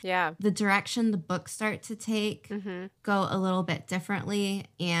feeling. Yeah. The direction the books start to take go a little bit differently,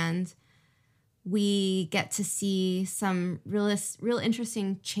 and we get to see some real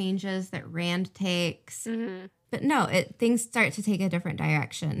interesting changes that Rand takes. But no, things start to take a different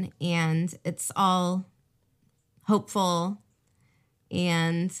direction, and it's all hopeful,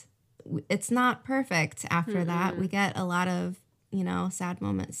 and it's not perfect after that. We get a lot of, sad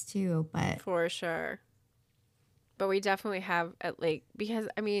moments too, but for sure. But we definitely have because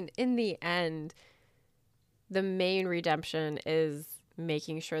I mean, in the end, the main redemption is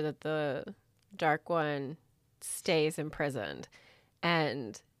making sure that the Dark One stays imprisoned,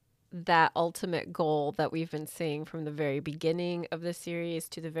 and that ultimate goal that we've been seeing from the very beginning of the series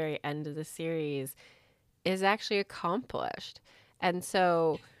to the very end of the series is actually accomplished. And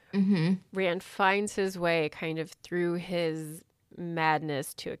so Rand finds his way kind of through his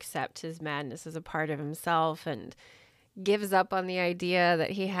madness to accept his madness as a part of himself, and gives up on the idea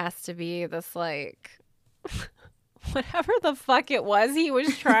that he has to be this like whatever the fuck it was he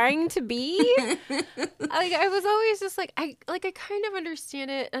was trying to be. I was always just like, I kind of understand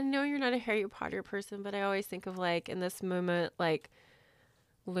it. I know you're not a Harry Potter person, but I always think of like in this moment, like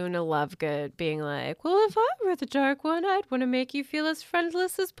Luna Lovegood being like, well, if I were the Dark One, I'd want to make you feel as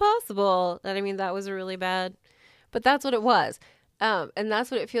friendless as possible. And I mean, that was really bad, but that's what it was. And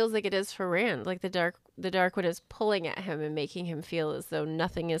that's what it feels like it is for Rand. Like the Dark One is pulling at him and making him feel as though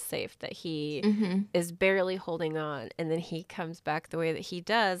nothing is safe, that he is barely holding on. And then he comes back the way that he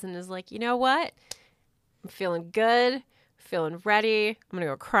does and is like, you know what? I'm feeling good, feeling ready. I'm going to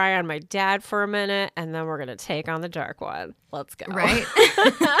go cry on my dad for a minute, and then we're going to take on the Dark One. Let's go. Right?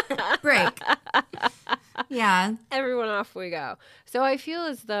 Break. Yeah. Everyone off we go. So I feel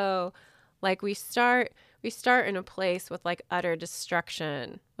as though like we start in a place with like utter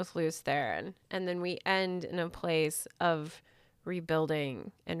destruction with Lews Therin, and then we end in a place of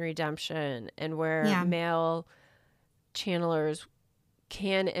rebuilding and redemption, and where male channelers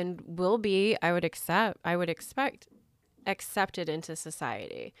can and will be, I would expect accepted into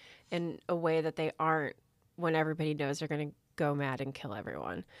society in a way that they aren't when everybody knows they're going to go mad and kill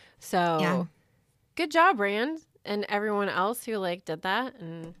everyone. So good job, Rand, and everyone else who like did that.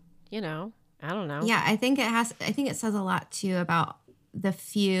 And you know, I don't know. Yeah, I think it says a lot too about the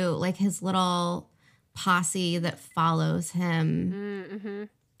few, like his little posse that follows him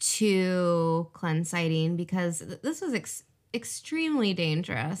to cleanse Sidene, because this was extremely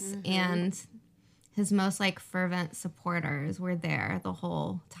dangerous, and his most like fervent supporters were there the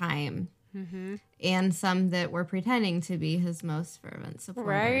whole time, and some that were pretending to be his most fervent supporters.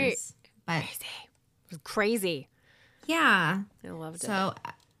 Right, but it was crazy. Yeah, I loved it. So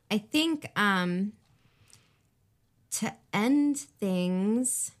I think to end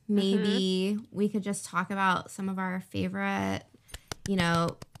things, maybe we could just talk about some of our favorite,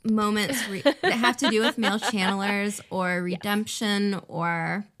 moments that have to do with male channelers or redemption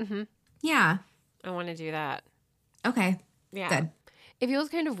or, yeah. I want to do that. Okay. Yeah. Good. It feels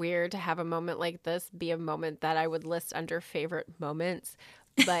kind of weird to have a moment like this be a moment that I would list under favorite moments,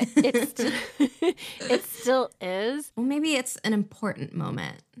 but it still is. Well, maybe it's an important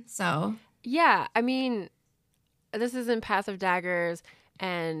moment. So yeah, I mean, this is in Path of Daggers,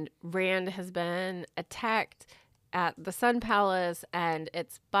 and Rand has been attacked at the Sun Palace, and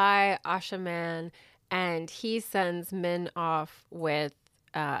it's by Ashaman, and he sends Min off with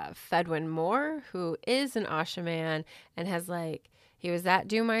Fedwin Moore, who is an Ashaman, and has like, he was at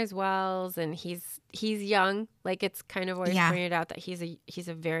Dumai's Wells, and he's young. Like, it's kind of always pointed out that he's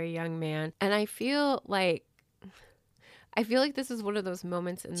a very young man. And I feel like this is one of those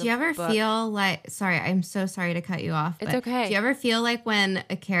moments in the book. Do you ever feel like, sorry, I'm so sorry to cut you off. It's okay. Do you ever feel like when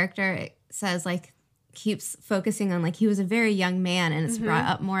a character says like, keeps focusing on like he was a very young man and it's brought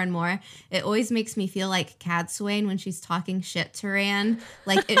up more and more, it always makes me feel like Cadsuane when she's talking shit to Rand.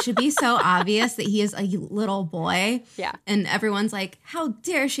 Like, it should be so obvious that he is a little boy. Yeah. And everyone's like, how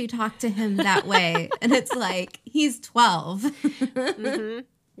dare she talk to him that way? And it's like, he's 12.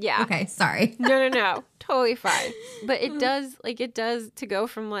 Yeah. Okay, sorry. No. Totally fine. But it does to go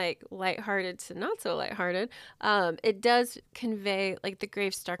from like lighthearted to not so lighthearted. It does convey like the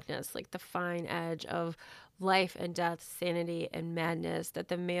grave starkness, like the fine edge of life and death, sanity and madness that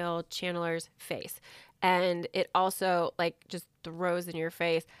the male channelers face. And it also like just throws in your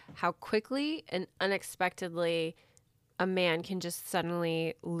face how quickly and unexpectedly a man can just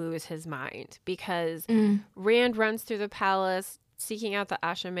suddenly lose his mind, because Rand runs through the palace seeking out the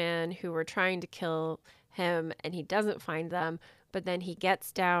Ashaman who were trying to kill him, and he doesn't find them. But then he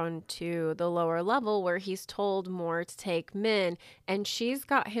gets down to the lower level where he's told Moore to take Min, and she's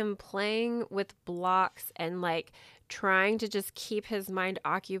got him playing with blocks and like trying to just keep his mind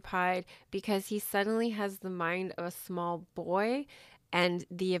occupied, because he suddenly has the mind of a small boy and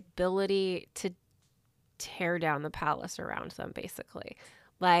the ability to tear down the palace around them, basically.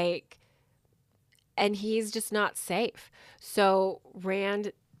 Like, and he's just not safe. So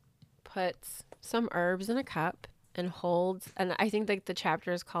Rand puts some herbs in a cup and holds, and I think like the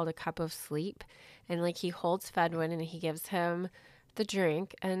chapter is called A Cup of Sleep, and like he holds Fedwin and he gives him the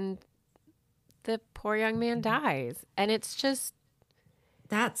drink, and the poor young man dies. And it's just,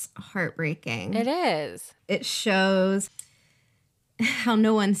 that's heartbreaking. it is. It shows how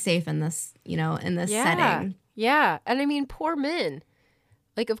no one's safe in this, in this setting. Yeah. And I mean, poor Min.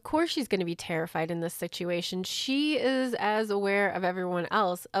 Like, of course she's going to be terrified in this situation. She is as aware of everyone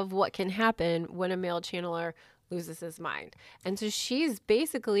else of what can happen when a male channeler loses his mind. And so she's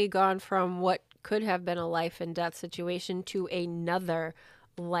basically gone from what could have been a life and death situation to another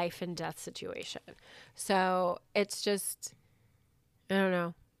life and death situation. So it's just, I don't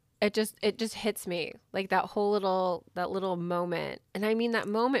know. It just hits me like that little moment. And I mean, that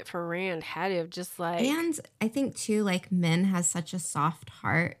moment for Rand had to have just like, and I think too, like Min has such a soft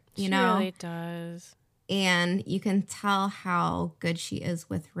heart, she really does. And you can tell how good she is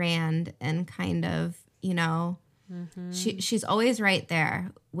with Rand, and kind of, she's always right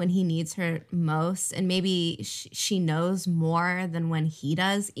there when he needs her most. And maybe she knows more than when he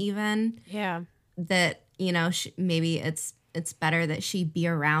does even. Yeah. That, maybe it's better that she be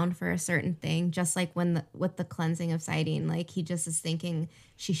around for a certain thing. Just like with the cleansing of Sidene, like he just is thinking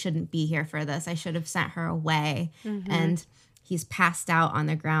she shouldn't be here for this. I should have sent her away. And he's passed out on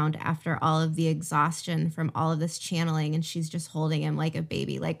the ground after all of the exhaustion from all of this channeling, and she's just holding him like a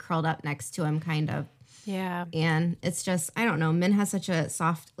baby, like curled up next to him, kind of. Yeah. And it's just, I don't know, Min has such a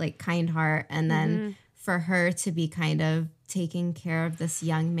soft, like, kind heart. And then for her to be kind of taking care of this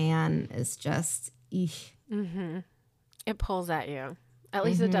young man is just, eesh. It pulls at you. At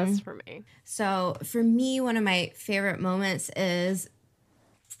least it does for me. So for me, one of my favorite moments is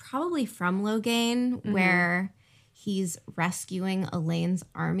probably from Logain, where he's rescuing Elaine's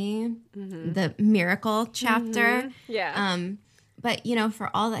army, the miracle chapter. Yeah. But, you know, for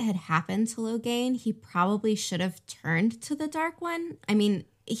all that had happened to Logain, he probably should have turned to the Dark One. I mean,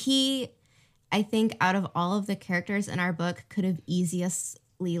 I think out of all of the characters in our book, could have easily,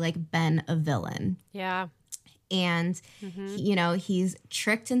 like, been a villain. Yeah. And, you know, he's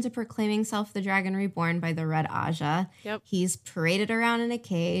tricked into proclaiming himself the Dragon Reborn by the Red Aja. Yep. He's paraded around in a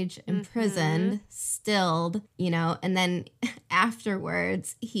cage, imprisoned, stilled, you know, and then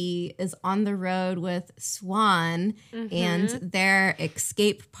afterwards he is on the road with Swan and their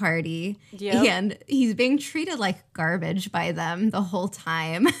escape party. Yep. And he's being treated like garbage by them the whole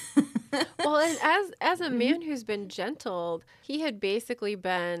time. Well, and as a man who's been gentled, he had basically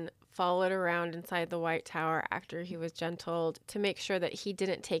been followed around inside the White Tower after he was gentled to make sure that he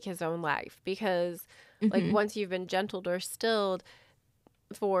didn't take his own life. Because, like, once you've been gentled or stilled,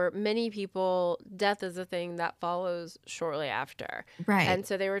 for many people, death is a thing that follows shortly after. Right. And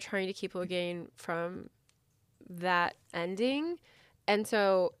so they were trying to keep Logain from that ending. And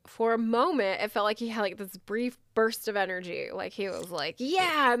so for a moment, it felt like he had, like, this brief burst of energy. Like, he was like,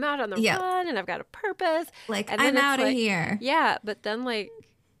 yeah, I'm out on the run and I've got a purpose. Like, and then I'm out of like, here. Yeah. But then, like,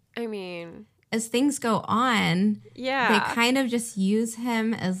 I mean, as things go on, yeah, they kind of just use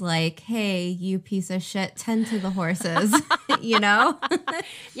him as like, hey, you piece of shit, tend to the horses, you know?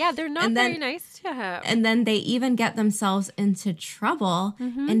 Yeah, they're not very nice to him. And then they even get themselves into trouble,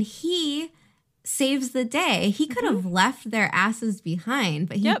 and he saves the day. He could have left their asses behind,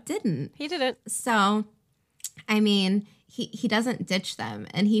 but he didn't. He didn't. So, I mean, he doesn't ditch them,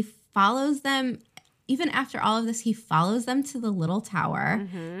 and he follows them. Even after all of this, he follows them to the little tower,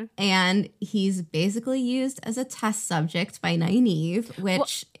 and he's basically used as a test subject by Nynaeve,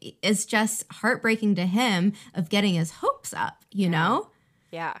 which is just heartbreaking to him of getting his hopes up, you know?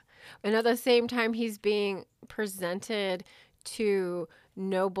 Yeah. And at the same time, he's being presented to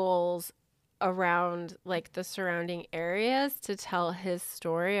nobles around, like, the surrounding areas to tell his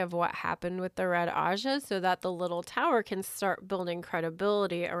story of what happened with the Red Aja, so that the little tower can start building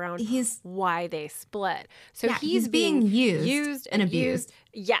credibility around why they split. So he's being used and abused.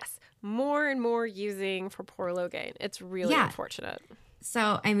 Yes. More and more using for poor Logain. It's really unfortunate.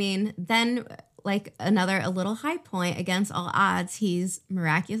 So, I mean, then, like, a little high point against all odds, he's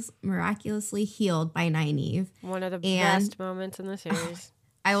miraculously healed by Nynaeve. One of the best moments in the series.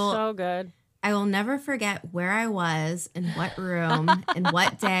 So good. I will never forget where I was, in what room, and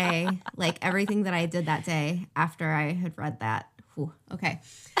what day, like, everything that I did that day after I had read that. Whew, okay.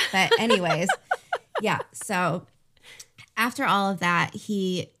 But anyways, so after all of that,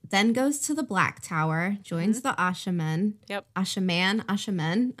 he then goes to the Black Tower, joins the Ashamen. Yep.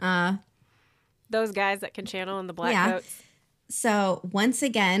 Ashamen. Those guys that can channel in the black coats. So once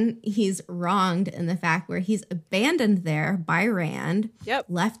again, he's wronged in the fact where he's abandoned there by Rand,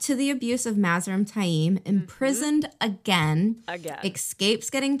 left to the abuse of Mazrim Taim, imprisoned again, escapes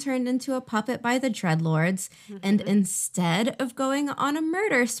getting turned into a puppet by the Dreadlords, and instead of going on a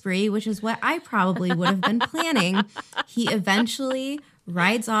murder spree, which is what I probably would have been planning, he eventually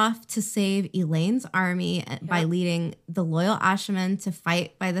rides off to save Elaine's army by leading the loyal Ashamen to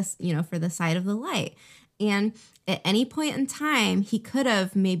fight by this, for the side of the light. And at any point in time, he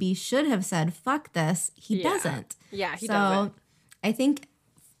should have said, fuck this. He doesn't. Yeah, he doesn't. So I think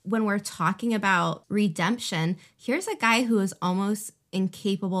when we're talking about redemption, here's a guy who is almost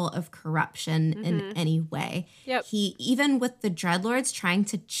incapable of corruption in any way. Yep. He, even with the Dreadlords trying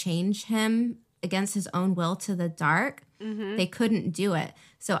to change him against his own will to the dark, they couldn't do it.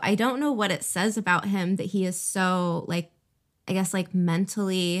 So I don't know what it says about him that he is so,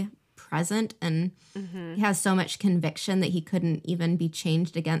 mentally present and he has so much conviction that he couldn't even be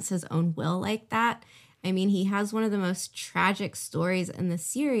changed against his own will like that. I mean, he has one of the most tragic stories in the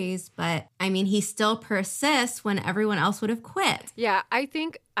series, but I mean, he still persists when everyone else would have quit. Yeah, I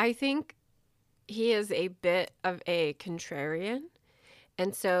think he is a bit of a contrarian.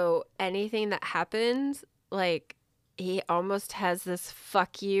 And so anything that happens, like, he almost has this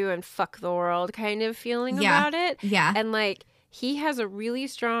fuck you and fuck the world kind of feeling about it. Yeah. And, like, he has a really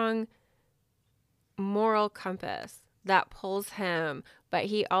strong moral compass. that pulls him, but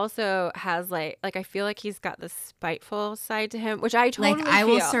he also has like I feel like he's got this spiteful side to him, which I totally I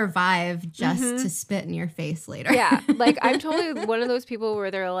will feel. survive just to spit in your face later. Yeah, like I'm totally one of those people where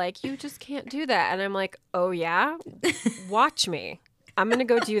they're like, you just can't do that, and I'm like, oh yeah, watch me, I'm gonna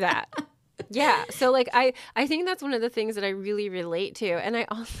go do that. Yeah, so like I think that's one of the things that I really relate to, and I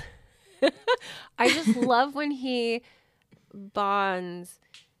also I just love when he bonds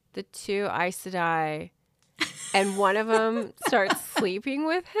the two Aes Sedai and one of them starts sleeping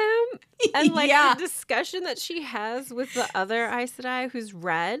with him, and like the discussion that she has with the other Aes Sedai who's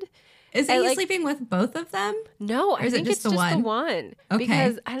red. Is he sleeping with both of them? No, I think it's just the one. Okay.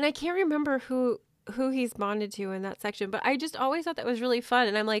 Because, and I can't remember who he's bonded to in that section, but I just always thought that was really fun,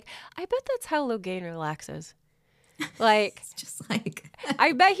 and I'm like, I bet that's how Logain relaxes. Like, it's just like,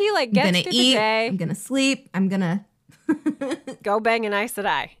 I bet he like gets through the day. I'm gonna sleep. I'm gonna go bang an Aes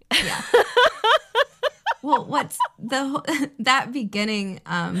Sedai. Yeah. Well, what's that beginning?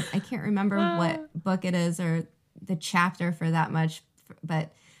 I can't remember what book it is or the chapter for that much,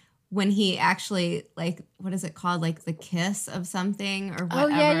 but when he actually, like, what is it called? Like the kiss of something or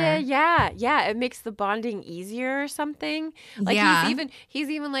whatever. Oh, yeah. It makes the bonding easier or something. Like he's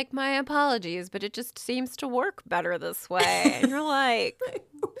even like, my apologies, but it just seems to work better this way. And you're like,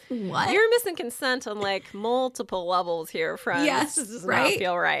 what? You're missing consent on like multiple levels here, friends. Yes, this does not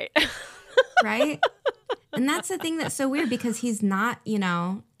feel right. Right? And that's the thing that's so weird, because he's not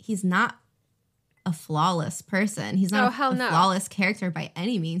a flawless person. He's not a flawless character by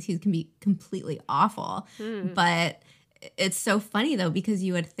any means. He can be completely awful. But it's so funny, though, because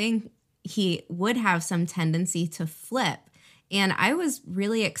you would think he would have some tendency to flip. And I was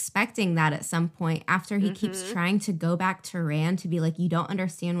really expecting that at some point, after he keeps trying to go back to Rand to be like, you don't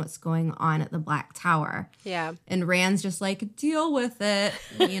understand what's going on at the Black Tower. Yeah. And Rand's just like, deal with it,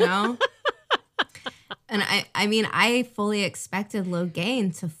 you know? And I mean, I fully expected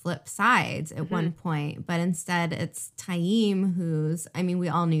Logain to flip sides at one point, but instead it's Taim we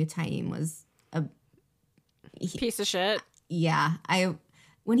all knew Taim was a piece of shit. Yeah.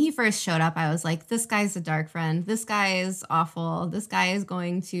 When he first showed up, I was like, this guy's a dark friend. This guy is awful. This guy is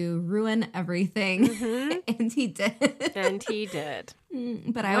going to ruin everything. And he did.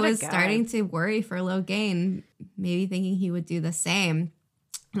 But I was starting to worry for Logain, maybe thinking he would do the same.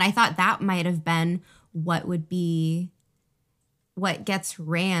 And I thought that might have been what gets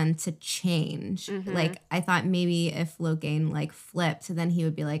Rand to change. Like, I thought maybe if Logain like flipped, then he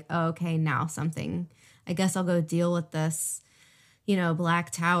would be like, oh, okay, now something, I guess I'll go deal with this,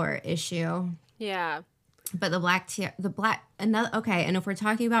 Black Tower issue. Yeah. But and if we're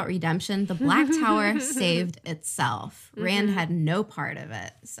talking about redemption, the Black Tower saved itself. Rand had no part of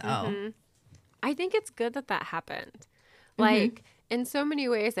it. So I think it's good that happened. Like, in so many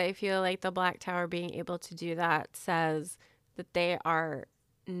ways, I feel like the Black Tower being able to do that says that they are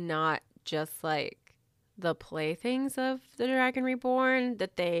not just like the playthings of the Dragon Reborn,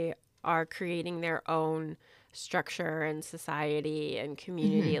 that they are creating their own structure and society and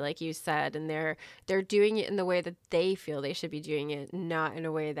community, like you said, and they're doing it in the way that they feel they should be doing it, not in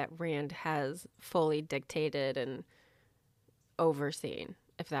a way that Rand has fully dictated and overseen,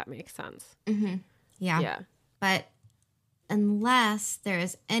 if that makes sense. Yeah. But unless there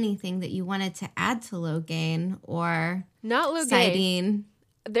is anything that you wanted to add to Logain or not Logain. Saidin.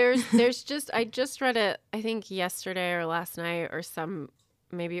 There's just, I just read it, I think yesterday or last night or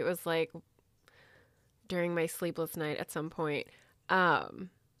maybe it was like during my sleepless night at some point. Nynaeve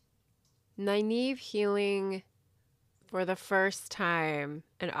healing for the first time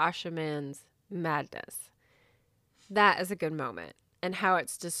in Ashaman's madness. That is a good moment. And how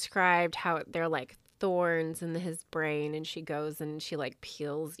it's described, how they're like thorns in his brain, and she goes and she like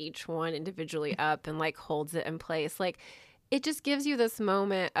peels each one individually up and like holds it in place. Like, it just gives you this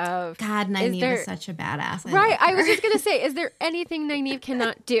moment of, God, Nynaeve is such a badass. Right. I was just going to say, is there anything Nynaeve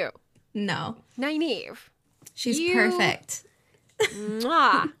cannot do? No. Nynaeve. She's perfect.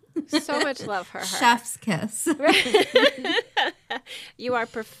 Mwah. So much love for her. Chef's kiss. You are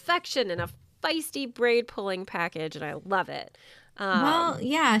perfection in a feisty braid pulling package, and I love it. Well,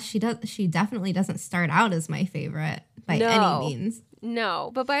 yeah, she definitely doesn't start out as my favorite by any means.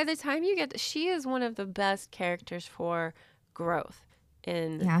 No, but by the time you get, she is one of the best characters for growth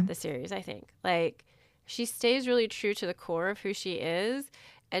in the series, I think. Like, she stays really true to the core of who she is,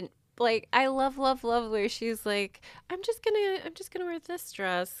 and like, I love where she's like, I'm just gonna wear this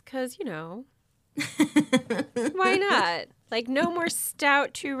dress because, why not? Like, no more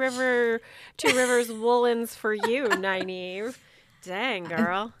stout Two Rivers woolens for you, Nynaeve. Dang,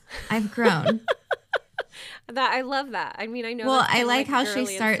 girl. I've grown. I love that. I mean, I know. Well, I like how she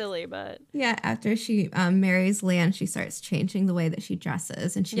starts. Silly, but yeah, after she marries Lan, she starts changing the way that she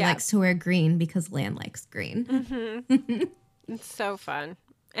dresses, and she likes to wear green because Lan likes green. Mm-hmm. It's so fun.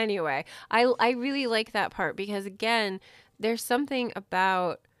 Anyway, I really like that part because again, there's something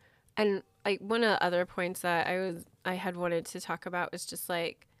about, and like one of the other points that I had wanted to talk about was just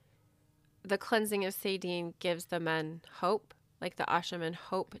like the cleansing of saidin gives the men hope, like the Ashaman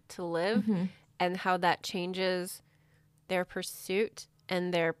hope to live, and how that changes their pursuit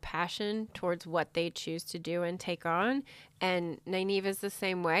and their passion towards what they choose to do and take on. And Nynaeve is the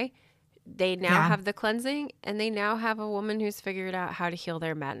same way. They now have the cleansing, and they now have a woman who's figured out how to heal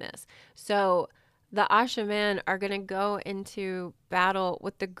their madness. So the Ashaman are going to go into battle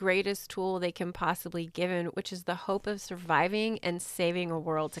with the greatest tool they can possibly given, which is the hope of surviving and saving a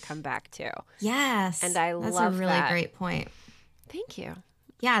world to come back to. Yes. And I love that. That's a really great point. Thank you.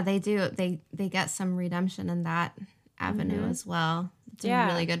 Yeah, they do. They get some redemption in that avenue as well. It's a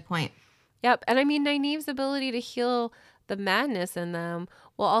really good point. Yep. And I mean, Nynaeve's ability to heal the madness in them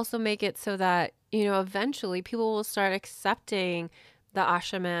will also make it so that, you know, eventually people will start accepting the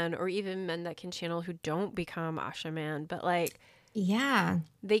Ashaman, or even men that can channel who don't become Ashaman, but like,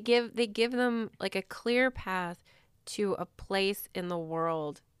 they give them like a clear path to a place in the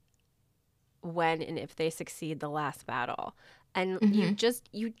world when and if they succeed the last battle. And you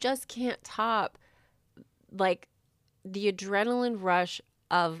just can't top like the adrenaline rush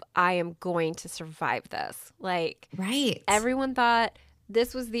of I am going to survive this. Like, everyone thought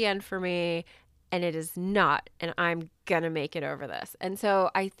this was the end for me, and it is not, and I'm going to make it over this. And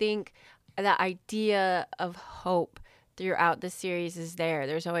so I think the idea of hope throughout the series is there.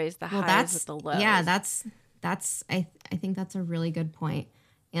 There's always the highs with the lows. Yeah, that's I think that's a really good point.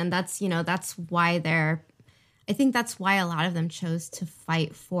 And that's, you know, that's why I think that's why a lot of them chose to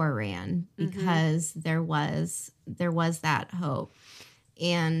fight for Rand, because there was that hope.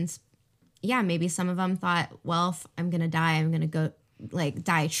 And yeah, maybe some of them thought, well, if I'm going to die, I'm going to go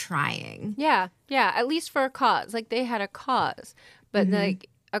die trying. Yeah. At least for a cause. Like they had a cause, but like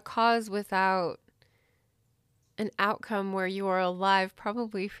a cause without an outcome where you are alive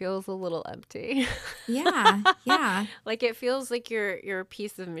probably feels a little empty. Yeah. Like it feels like you're a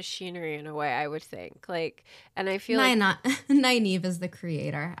piece of machinery in a way, I would think. Like, and I feel Nynaeve is the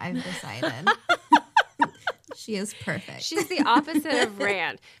creator. I've decided. She is perfect. She's the opposite of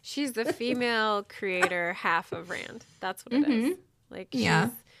Rand. She's the female creator half of Rand. That's what it is. Like,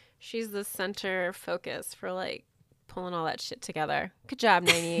 she's the center focus for like pulling all that shit together. Good job,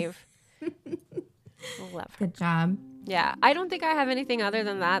 Nynaeve. Love her. Good job. Yeah. I don't think I have anything other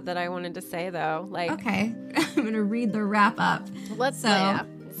than that I wanted to say, though. Like, okay. I'm going to read the wrap up. Let's do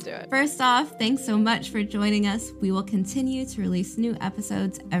it. First off, thanks so much for joining us. We will continue to release new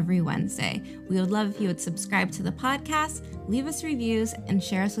episodes every Wednesday. We would love if you would subscribe to the podcast, leave us reviews, and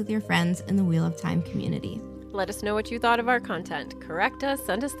share us with your friends in the Wheel of Time community. Let us know what you thought of our content. Correct us,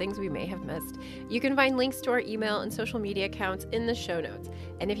 send us things we may have missed. You can find links to our email and social media accounts in the show notes.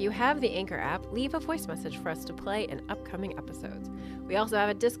 And if you have the Anchor app, leave a voice message for us to play in upcoming episodes. We also have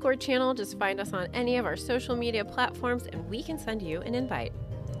a Discord channel. Just find us on any of our social media platforms and we can send you an invite.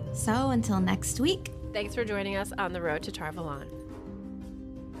 So until next week, thanks for joining us on the road to Tar Valon.